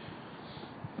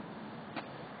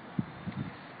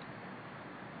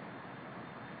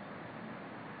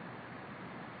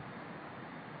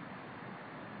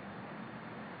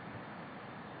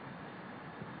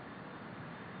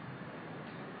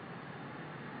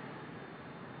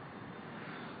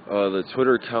 The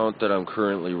Twitter account that I'm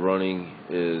currently running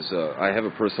is, I have a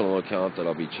personal account that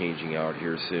I'll be changing out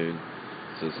here soon,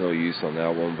 so it's no use on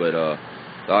that one, but the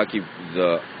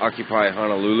Occupy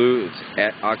Honolulu, it's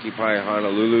at Occupy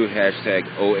Honolulu, hashtag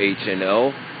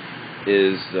OHNL,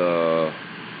 is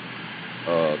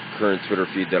current Twitter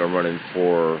feed that I'm running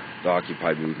for the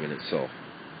Occupy movement itself.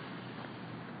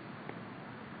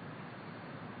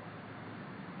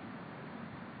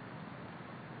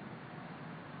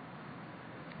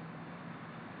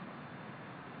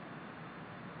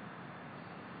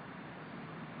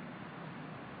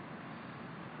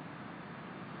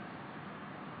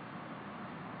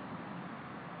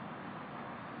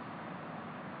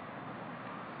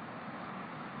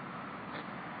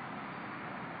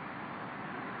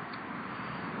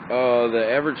 The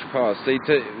average cost,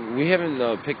 we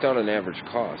haven't picked out an average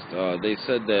cost. They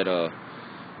said that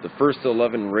the first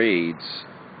 11 raids,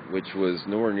 which was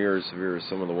nowhere near as severe as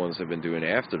some of the ones they've been doing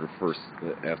after the first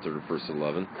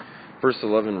 11. First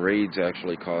 11 raids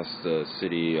actually cost the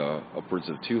city upwards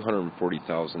of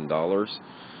 $240,000,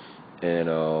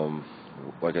 and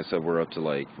like I said, we're up to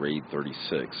like raid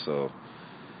 36. So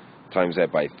times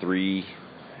that by 3,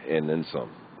 and then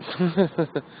some.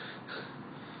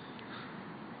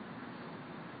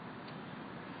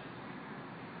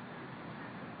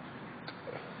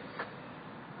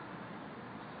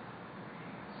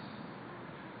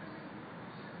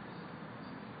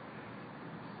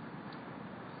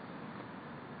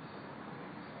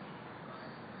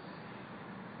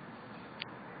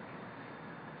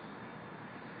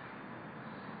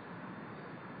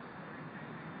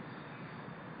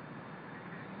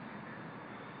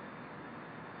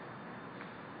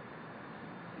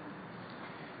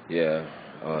 Yeah,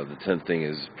 the tent thing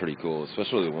is pretty cool,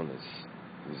 especially the one that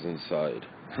was inside.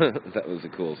 That was a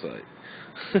cool sight.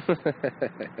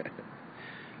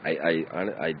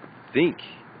 I think,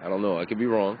 I don't know, I could be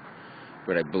wrong,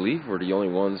 but I believe we're the only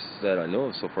ones that I know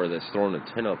of so far that's throwing a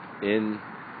tent up in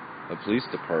a police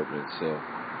department. So,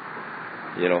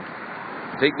 you know,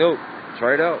 take note,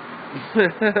 try it out.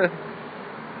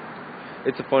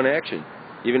 It's a fun action,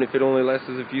 even if it only lasts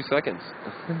a few seconds.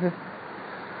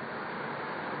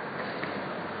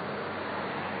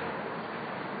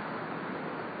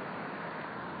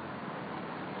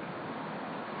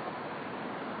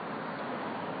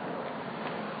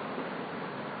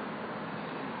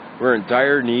 We're in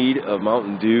dire need of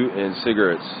Mountain Dew and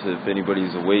cigarettes. If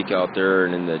anybody's awake out there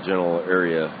and in the general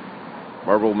area,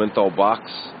 Marlboro Menthol Box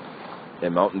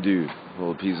and Mountain Dew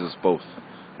will appease us both.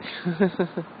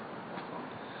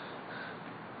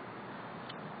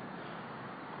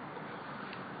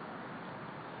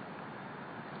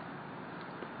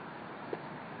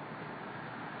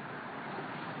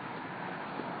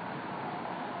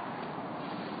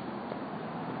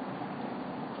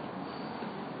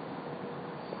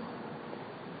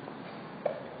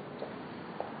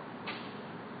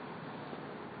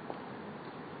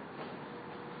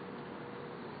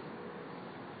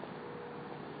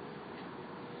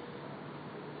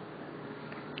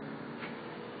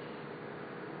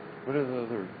 What are the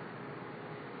other...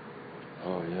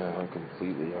 Oh yeah, I'm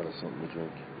completely out of something to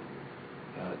drink.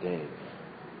 God dang.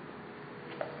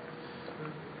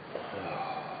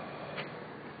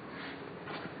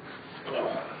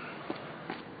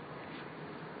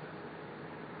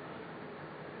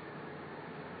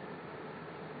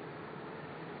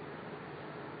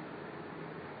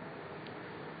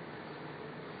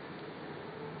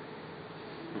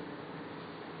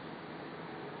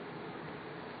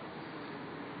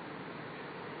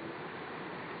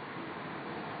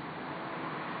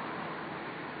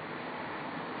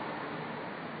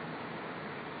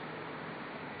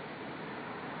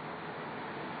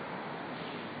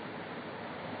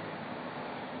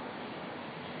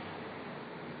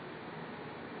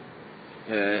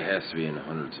 Yeah, it has to be in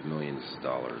hundreds of millions of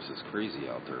dollars. It's crazy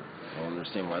out there. I don't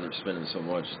understand why they're spending so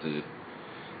much to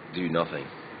do nothing.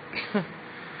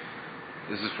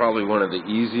 This is probably one of the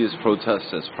easiest protests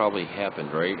that's probably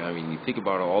happened, right? I mean, you think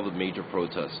about all the major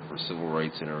protests for civil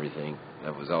rights and everything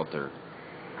that was out there.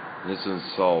 And this one's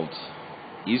solved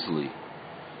easily.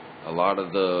 A lot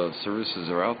of the services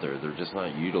are out there. They're just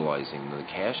not utilizing. The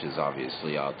cash is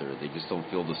obviously out there. They just don't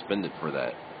feel to spend it for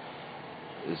that.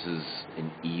 This is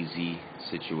an easy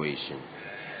situation,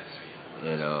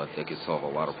 and that could solve a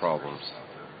lot of problems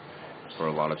for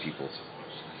a lot of people.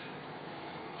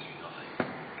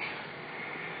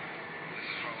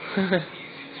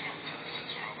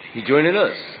 You joining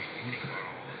us?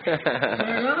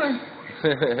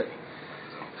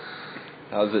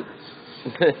 How's it?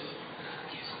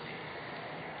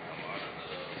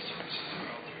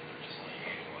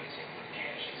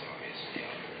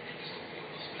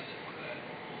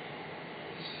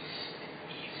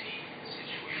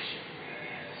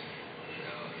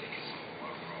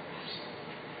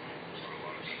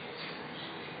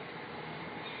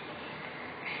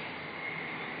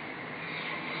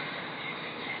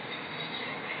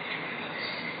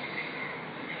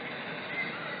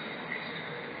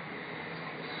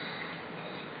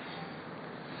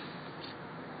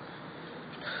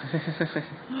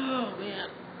 Oh man.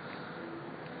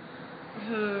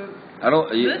 So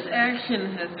this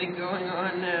action has been going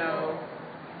on now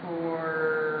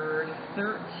for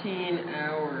 13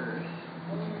 hours.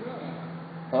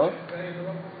 Huh?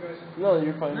 No,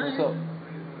 you're fine. What's up?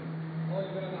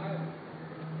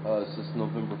 It's just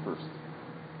November 1st.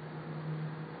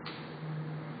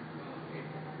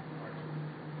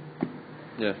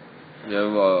 Yeah.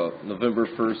 November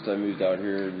 1st I moved out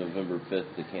here. November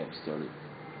 5th the camp started.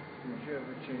 Did you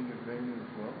ever change of venue as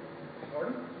well?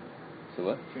 Pardon? So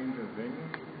what? Change of venue?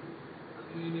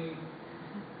 Meaning?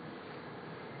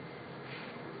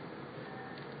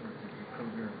 Or did you come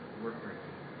here and work right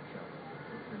shop?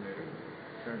 Work related?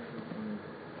 Transfer from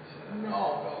No,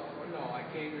 I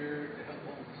came here to help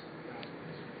homeless.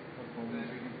 help homeless?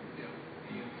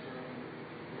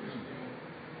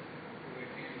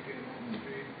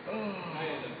 I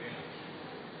ended up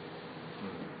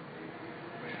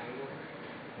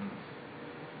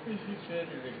This has been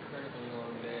an incredibly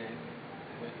long day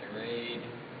with the raid.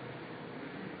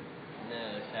 Now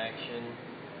this action.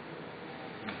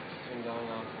 It's been going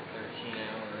on for 13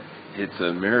 hours. It's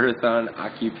a marathon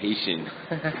occupation.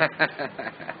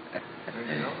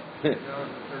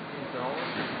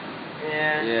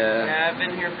 Yeah, I've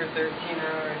been here for 13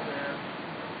 hours now.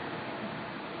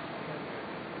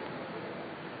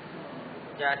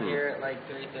 Got here at like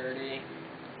 3:30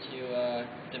 to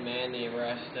demand the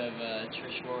arrest of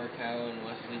Trish Morikawa and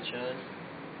Wesley Chun.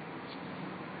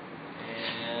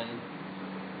 And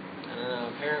I don't know,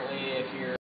 apparently if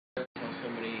you're until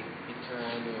somebody gets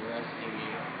around to arresting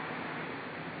you,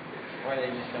 or they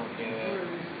just don't do Who it. are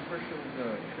these persons,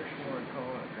 Trish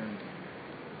Morikawa and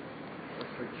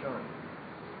Wesley Chun?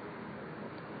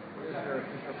 What is their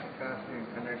official capacity and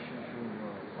connection to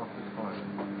Office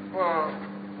 5? Well,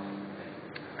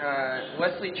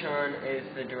 Wesley Chun is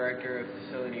the director of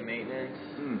facility maintenance.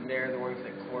 They're the ones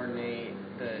that coordinate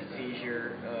the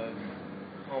seizure of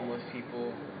homeless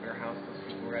people, or houseless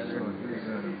people rather. So he's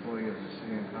an employee of the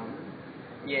city Encampment?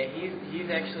 Yeah, he's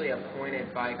actually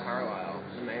appointed by Carlisle,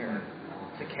 the mayor.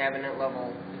 It's a cabinet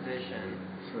level position.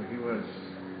 So he was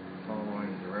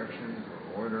following directions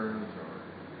or orders or?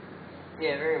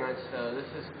 Yeah, very much so.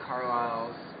 This is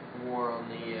Carlisle's war on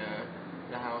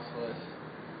the houseless.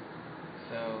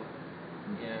 So,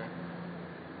 yeah.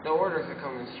 The orders are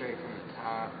coming straight from the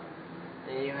top.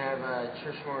 And you have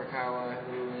Trish Morikawa,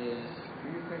 who is... Do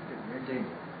you think that maybe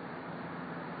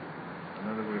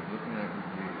another way of looking at it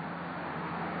would be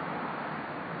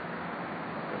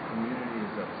the community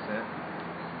is upset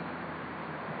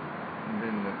and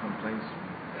then the complaints,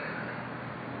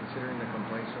 considering the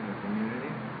complaints from the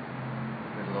community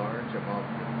at large about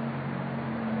the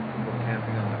people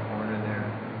camping on the corner there,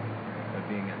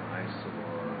 being an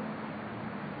eyesore,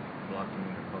 blocking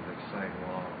the public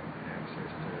sidewalk, access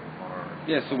to the park.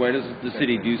 Yeah, so why doesn't the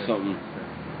city do something?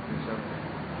 Do something?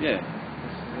 Yeah.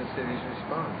 This is the city's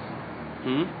response.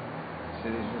 Hmm? The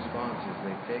city's response is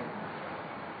they take.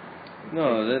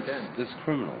 No, that's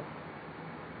criminal.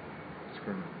 It's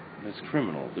criminal. That's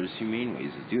criminal. There's humane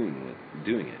ways of doing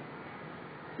it.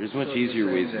 There's much So easier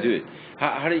you're ways to saying do it.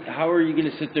 How are you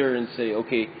going to sit there and say,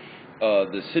 okay,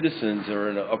 the citizens are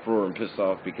in an uproar and pissed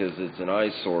off because it's an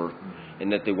eyesore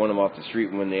and that they want them off the street,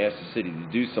 and when they ask the city to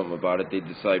do something about it, they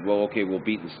decide, well, okay, we'll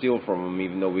beat and steal from them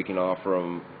even though we can offer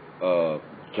them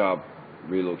job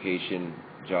relocation,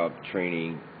 job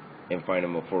training, and find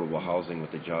them affordable housing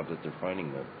with the job that they're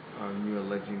finding them. Are you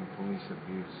alleging police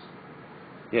abuse?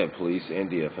 Yeah, police and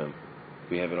DFM.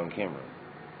 We have it on camera.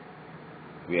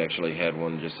 We actually had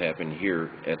one just happen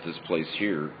here at this place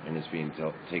here, and it's being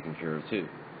taken care of too.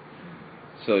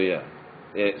 So yeah,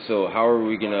 so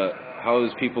how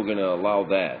is people gonna allow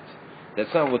that?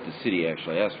 That's not what the city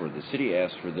actually asked for. The city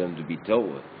asked for them to be dealt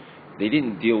with. They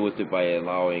didn't deal with it by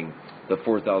allowing the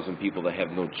 4,000 people that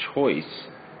have no choice,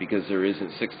 because there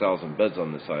isn't 6,000 beds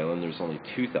on this island. There's only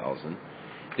 2,000.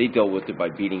 They dealt with it by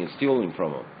beating and stealing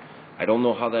from them. I don't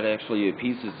know how that actually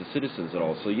appeases the citizens at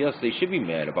all. So yes, they should be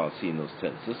mad about seeing those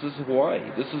tents. This is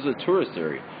Hawaii. This is a tourist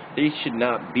area. They should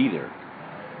not be there.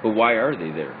 But why are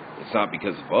they there? It's not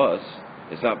because of us.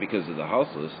 It's not because of the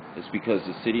houseless. It's because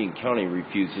the city and county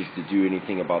refuses to do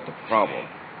anything about the problem.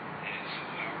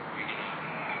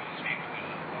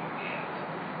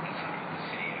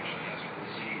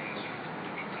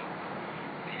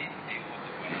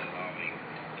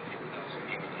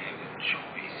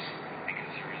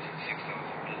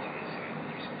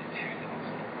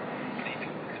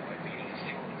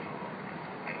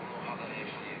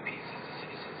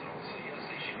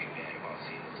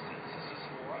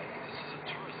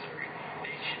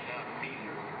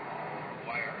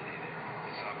 Why are they there?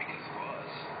 It's not because of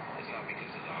us.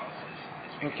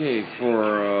 Okay,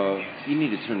 you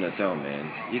need to turn that down,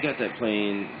 man. You got that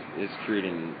playing, it's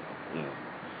creating,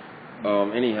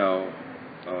 anyhow,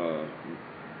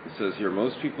 it says here,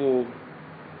 most people,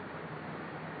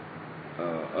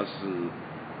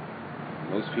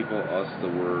 the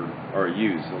word, or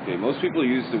use, okay, most people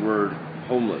use the word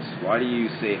homeless. Why do you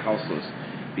say houseless?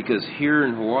 Because here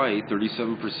in Hawaii,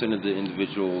 37% of the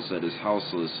individuals that is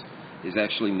houseless is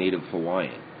actually native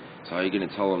Hawaiian. So how are you going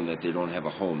to tell them that they don't have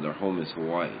a home? Their home is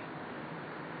Hawaii.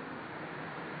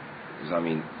 Because, I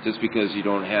mean, just because you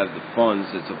don't have the funds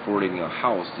that's affording a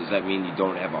house, does that mean you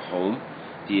don't have a home?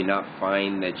 Do you not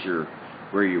find that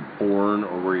where you're born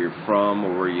or where you're from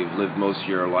or where you've lived most of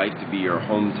your life to be your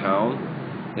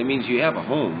hometown? That means you have a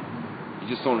home. You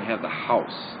just don't have the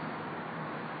house.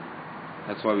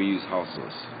 That's why we use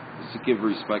houseless. It's to give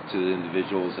respect to the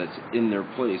individuals that's in their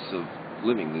place of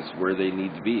living. It's where they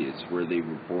need to be. It's where they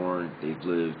were born, they've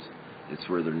lived. It's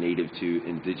where they're native to,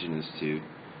 indigenous to.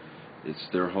 It's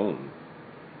their home.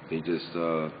 They just,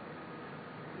 for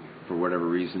whatever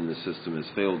reason, the system has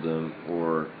failed them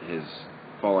or has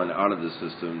fallen out of the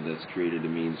system that's created a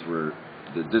means where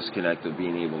the disconnect of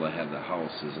being able to have the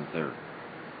house isn't there.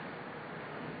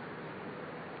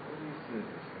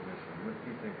 What do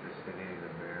you think the city, the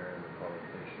mayor, the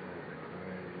politicians, the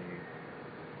community,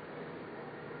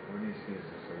 what do you see as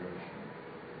a solution?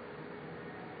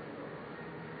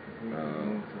 If we can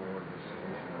move towards a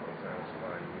solution that will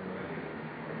satisfy you,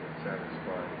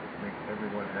 make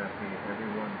everyone happy,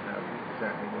 everyone have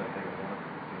exactly what they want,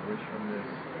 they wish from this,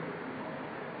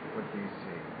 what do you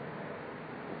see?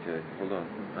 Okay, hold on.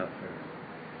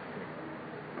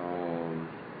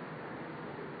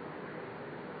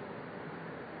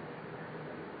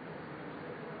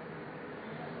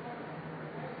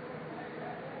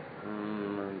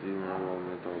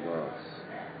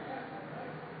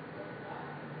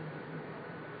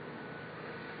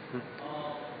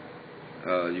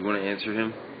 You want to answer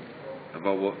him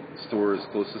about what store is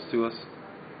closest to us?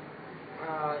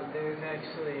 There's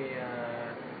actually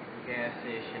a gas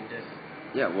station just...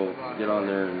 Yeah, well, get on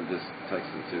there and just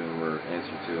text it to him or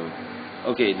answer to him.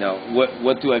 Okay, now,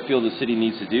 what do I feel the city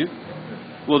needs to do?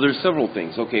 Well, there's several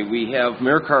things. Okay, we have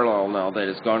Mayor Carlisle now that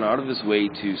has gone out of his way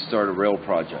to start a rail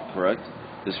project, correct?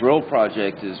 This rail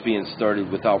project is being started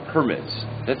without permits.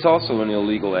 That's also an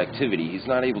illegal activity. He's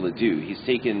not able to do. He's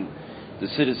taken the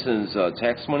citizens'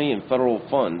 tax money and federal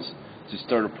funds to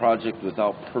start a project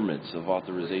without permits of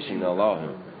authorization to allow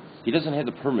him. He doesn't have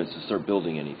the permits to start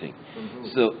building anything.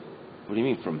 So, what do you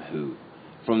mean from who?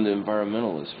 From the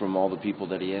environmentalists, from all the people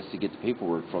that he has to get the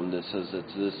paperwork from that says that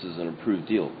this is an approved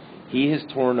deal. He has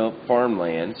torn up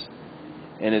farmlands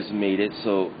and has made it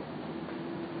so,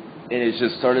 and has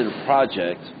just started a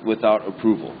project without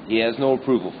approval. He has no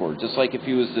approval for it. Just like if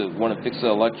you was to want to fix the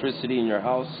electricity in your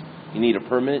house, you need a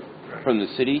permit from the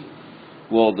city.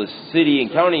 Well, the city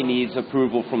and county needs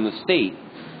approval from the state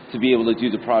to be able to do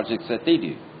the projects that they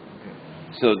do.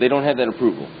 So they don't have that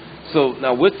approval. So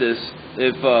now with this,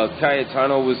 if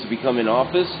Cayetano was to become in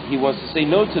office, he wants to say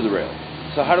no to the rail.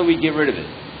 So how do we get rid of it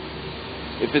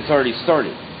if it's already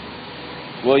started?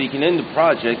 Well, you can end the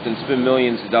project and spend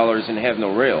millions of dollars and have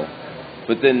no rail.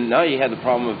 But then now you have the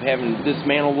problem of having to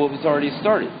dismantle what was already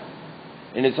started.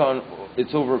 And it's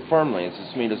over farmlands.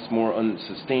 It's made us more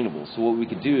unsustainable. So what we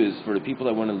could do is for the people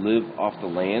that want to live off the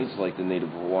lands, like the Native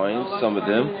Hawaiians, some of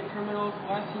them,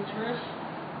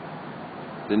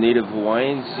 the Native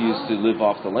Hawaiians used to live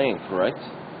off the land, correct?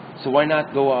 So why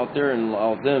not go out there and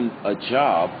allow them a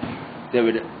job that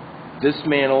would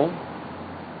dismantle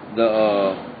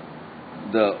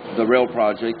the rail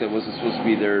project that wasn't supposed to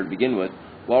be there to begin with,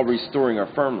 while restoring our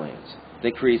farmlands?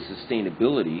 That creates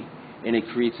sustainability, and it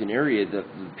creates an area that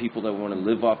the people that want to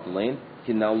live off the land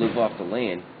can now live off the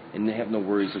land and they have no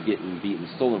worries of getting beaten,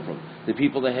 stolen from. The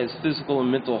people that has physical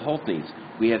and mental health needs,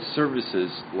 we have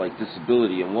services like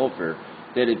disability and welfare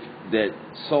that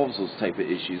solves those type of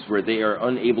issues where they are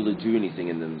unable to do anything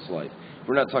in them's life.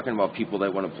 We're not talking about people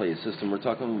that want to play a system. We're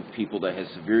talking about people that have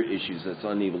severe issues that's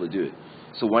unable to do it.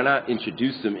 So why not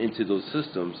introduce them into those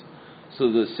systems so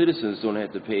the citizens don't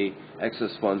have to pay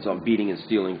excess funds on beating and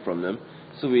stealing from them,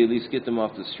 so we at least get them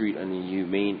off the street on a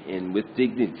humane and with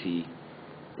dignity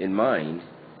in mind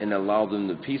and allow them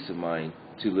the peace of mind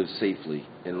to live safely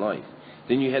in life.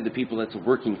 Then you have the people that's a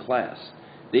working class.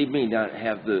 They may not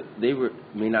have the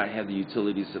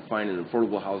utilities to find an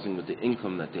affordable housing with the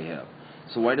income that they have.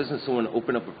 So why doesn't someone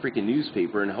open up a freaking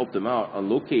newspaper and help them out on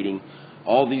locating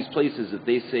all these places that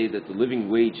they say that the living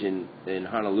wage in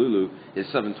Honolulu is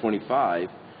 $7.25?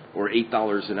 or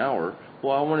 $8 an hour.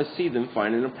 Well, I want to see them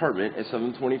find an apartment at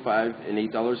 $7.25 and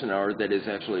 $8 an hour that is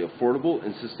actually affordable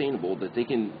and sustainable that they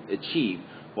can achieve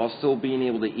while still being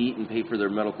able to eat and pay for their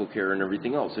medical care and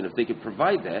everything else. And if they could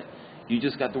provide that, you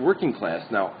just got the working class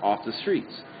now off the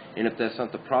streets. And if that's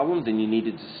not the problem, then you need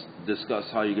to discuss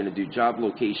how you're going to do job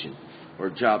location or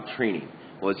job training.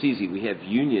 Well, it's easy. We have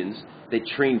unions that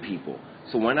train people.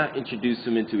 So why not introduce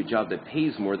them into a job that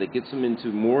pays more, that gets them into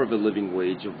more of a living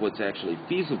wage of what's actually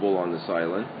feasible on this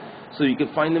island, so you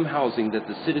can find them housing that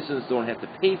the citizens don't have to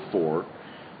pay for,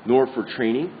 nor for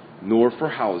training, nor for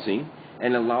housing,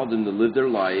 and allow them to live their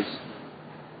lives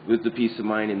with the peace of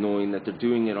mind and knowing that they're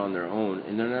doing it on their own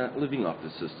and they're not living off the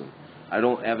system. I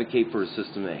don't advocate for a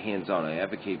system that hands out. I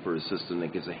advocate for a system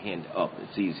that gives a hand up.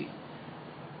 It's easy.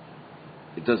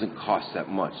 It doesn't cost that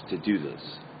much to do this.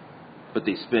 But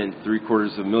they spend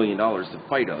 $750,000 to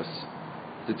fight us,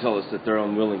 to tell us that they're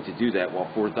unwilling to do that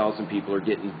while 4,000 people are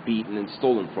getting beaten and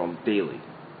stolen from daily.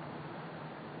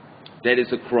 That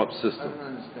is a corrupt system. I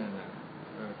don't understand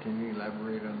that. Can you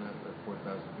elaborate on that, the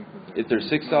 4,000 people? If there's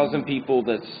 6,000 people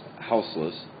that's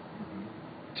houseless,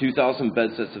 2,000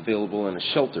 beds that's available in a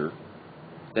shelter,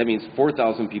 that means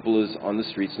 4,000 people is on the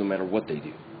streets no matter what they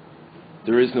do.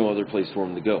 There is no other place for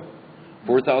them to go.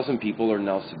 4,000 people are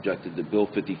now subjected to Bill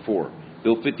 54.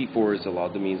 Bill 54 has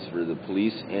allowed the means for the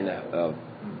police and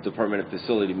Department of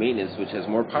Facility Maintenance, which has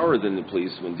more power than the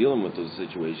police when dealing with those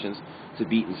situations, to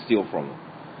beat and steal from them.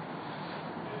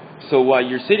 So while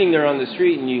you're sitting there on the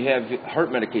street and you have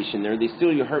heart medication there, they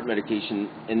steal your heart medication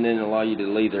and then allow you to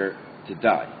lay there to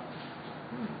die.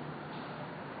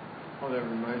 Oh, that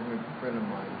reminds me of a friend of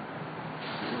mine.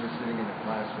 We were sitting in a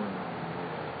classroom and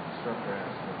the instructor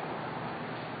asked him,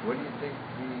 what do you think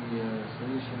the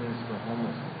solution is for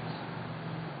homelessness?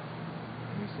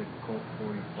 And he said, Colt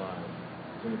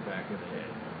 45. Put it back in the head.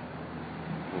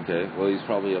 Okay, well, he's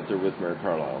probably up there with Mayor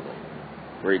Carlisle then,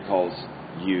 where he calls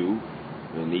you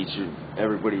and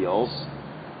everybody else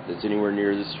that's anywhere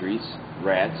near the streets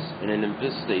rats and an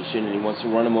infestation, and he wants to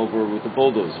run them over with a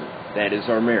bulldozer. That is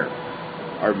our mayor.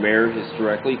 Our mayor has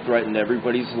directly threatened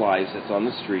everybody's lives that's on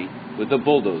the street with a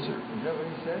bulldozer. Is that what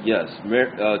he said? Yes.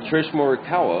 Trish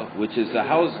Morikawa, which is the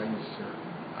House... Are you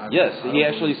sure? Yes, he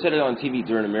actually said it on TV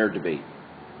during a mayor debate.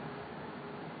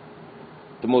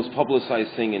 The most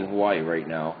publicized thing in Hawaii right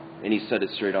now, and he said it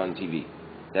straight on TV.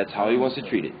 That's how he wants to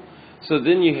treat it. So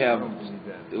then you have... I don't believe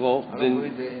that. Well, I then... don't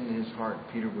believe that in his heart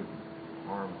Peter would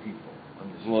harm people on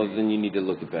the street. Well, then you need to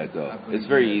look it back up. It's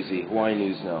very easy. Hawaii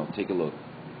News Now. Take a look.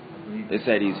 It's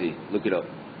that easy. Look it up.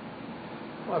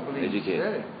 Well, I believe Educate. you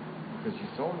said it, because you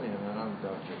told me, and I don't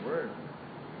doubt your word.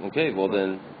 Okay, well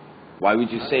then, why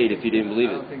would you say it if you didn't believe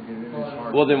I it? don't think that in his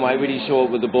heart... Well, then why would he show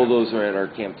up with a bulldozer at our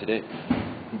camp today?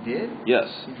 He did? Yes.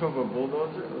 He drove a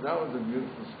bulldozer? Well, that was a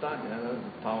beautiful stunt. Yeah, that was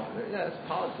that's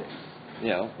politics.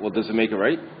 Yeah, well, does it make it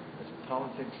right? It's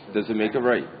politics. Does it make it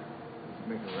right? Does it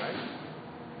make it right?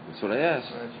 That's what I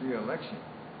asked. Well, that's re-election.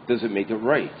 Does it make it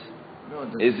right? No,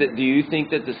 it doesn't. Do you think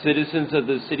that the citizens of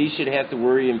the city should have to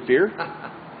worry and fear?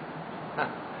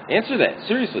 Answer that,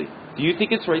 seriously. Do you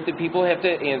think it's right that people have to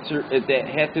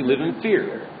live in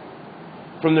fear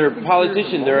from their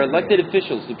politician, their elected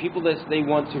officials, the people that they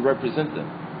want to represent them?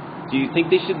 Do you think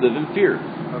they should live in fear?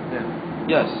 Of them.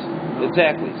 Yes,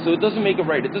 exactly. So it doesn't make it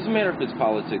right. It doesn't matter if it's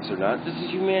politics or not. This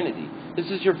is humanity. This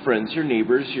is your friends, your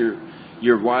neighbors,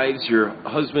 your wives, your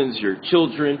husbands, your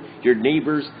children, your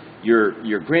neighbors,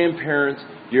 your grandparents,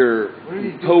 your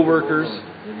co-workers.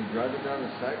 Did he drive it down the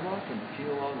sidewalk and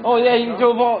peel all the... Oh yeah, he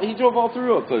drove all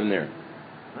through up in there.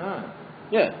 Huh.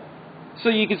 Yeah. So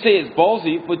you could say it's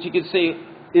ballsy, but you could say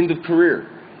end of career.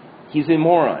 He's a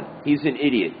moron. He's an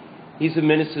idiot. He's a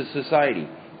menace to society.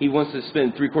 He wants to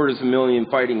spend $750,000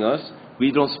 fighting us.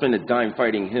 We don't spend a dime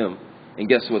fighting him. And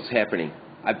guess what's happening?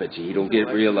 I bet you he don't get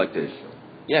reelected.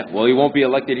 Yeah, well, he won't be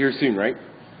elected here soon, right?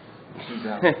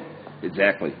 Exactly.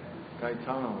 Exactly.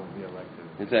 Gaetano will be elected.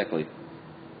 Exactly.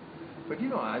 But, you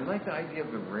know, I like the idea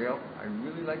of the rail. I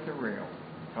really like the rail.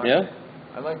 Yeah?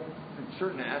 I like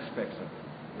certain aspects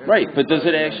of it. Right, but does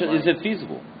it actually, is it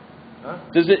feasible? Huh?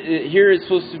 Does it, here it's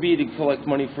supposed to be to collect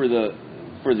money for the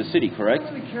city, correct? I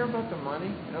don't really care about the money.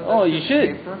 You know, Oh, that's you just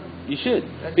should. paper. You should.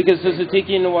 That's Because just does it paper. take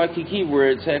you into Waikiki where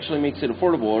it actually makes it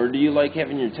affordable? Or do you like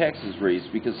having your taxes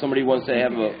raised because somebody wants to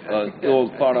have a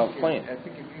old thought-out plan? I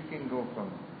think if you can go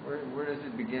from, where does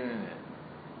it begin and end?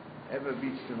 Eva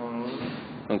Beach to Honolulu?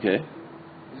 Okay.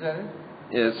 Is that it?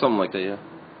 Yeah, it's something like that, yeah.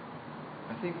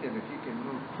 I think that if you can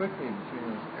move quickly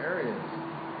between those areas...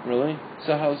 Really?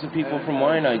 So how's the people from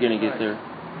Waianae going to get there?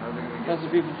 How are they going to get How's the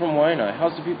people from Waianae?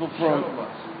 How's the people from... Shuttle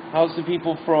bus. How's the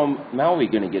people from Maui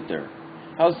going to get there?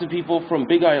 How's the people from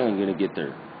Big Island going to get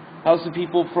there? How's the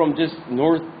people from just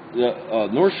North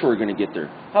Shore going to get there?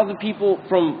 How are the people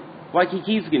from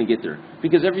Waikiki going to get there?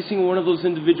 Because every single one of those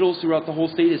individuals throughout the whole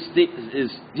state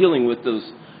is dealing with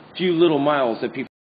those few little miles that people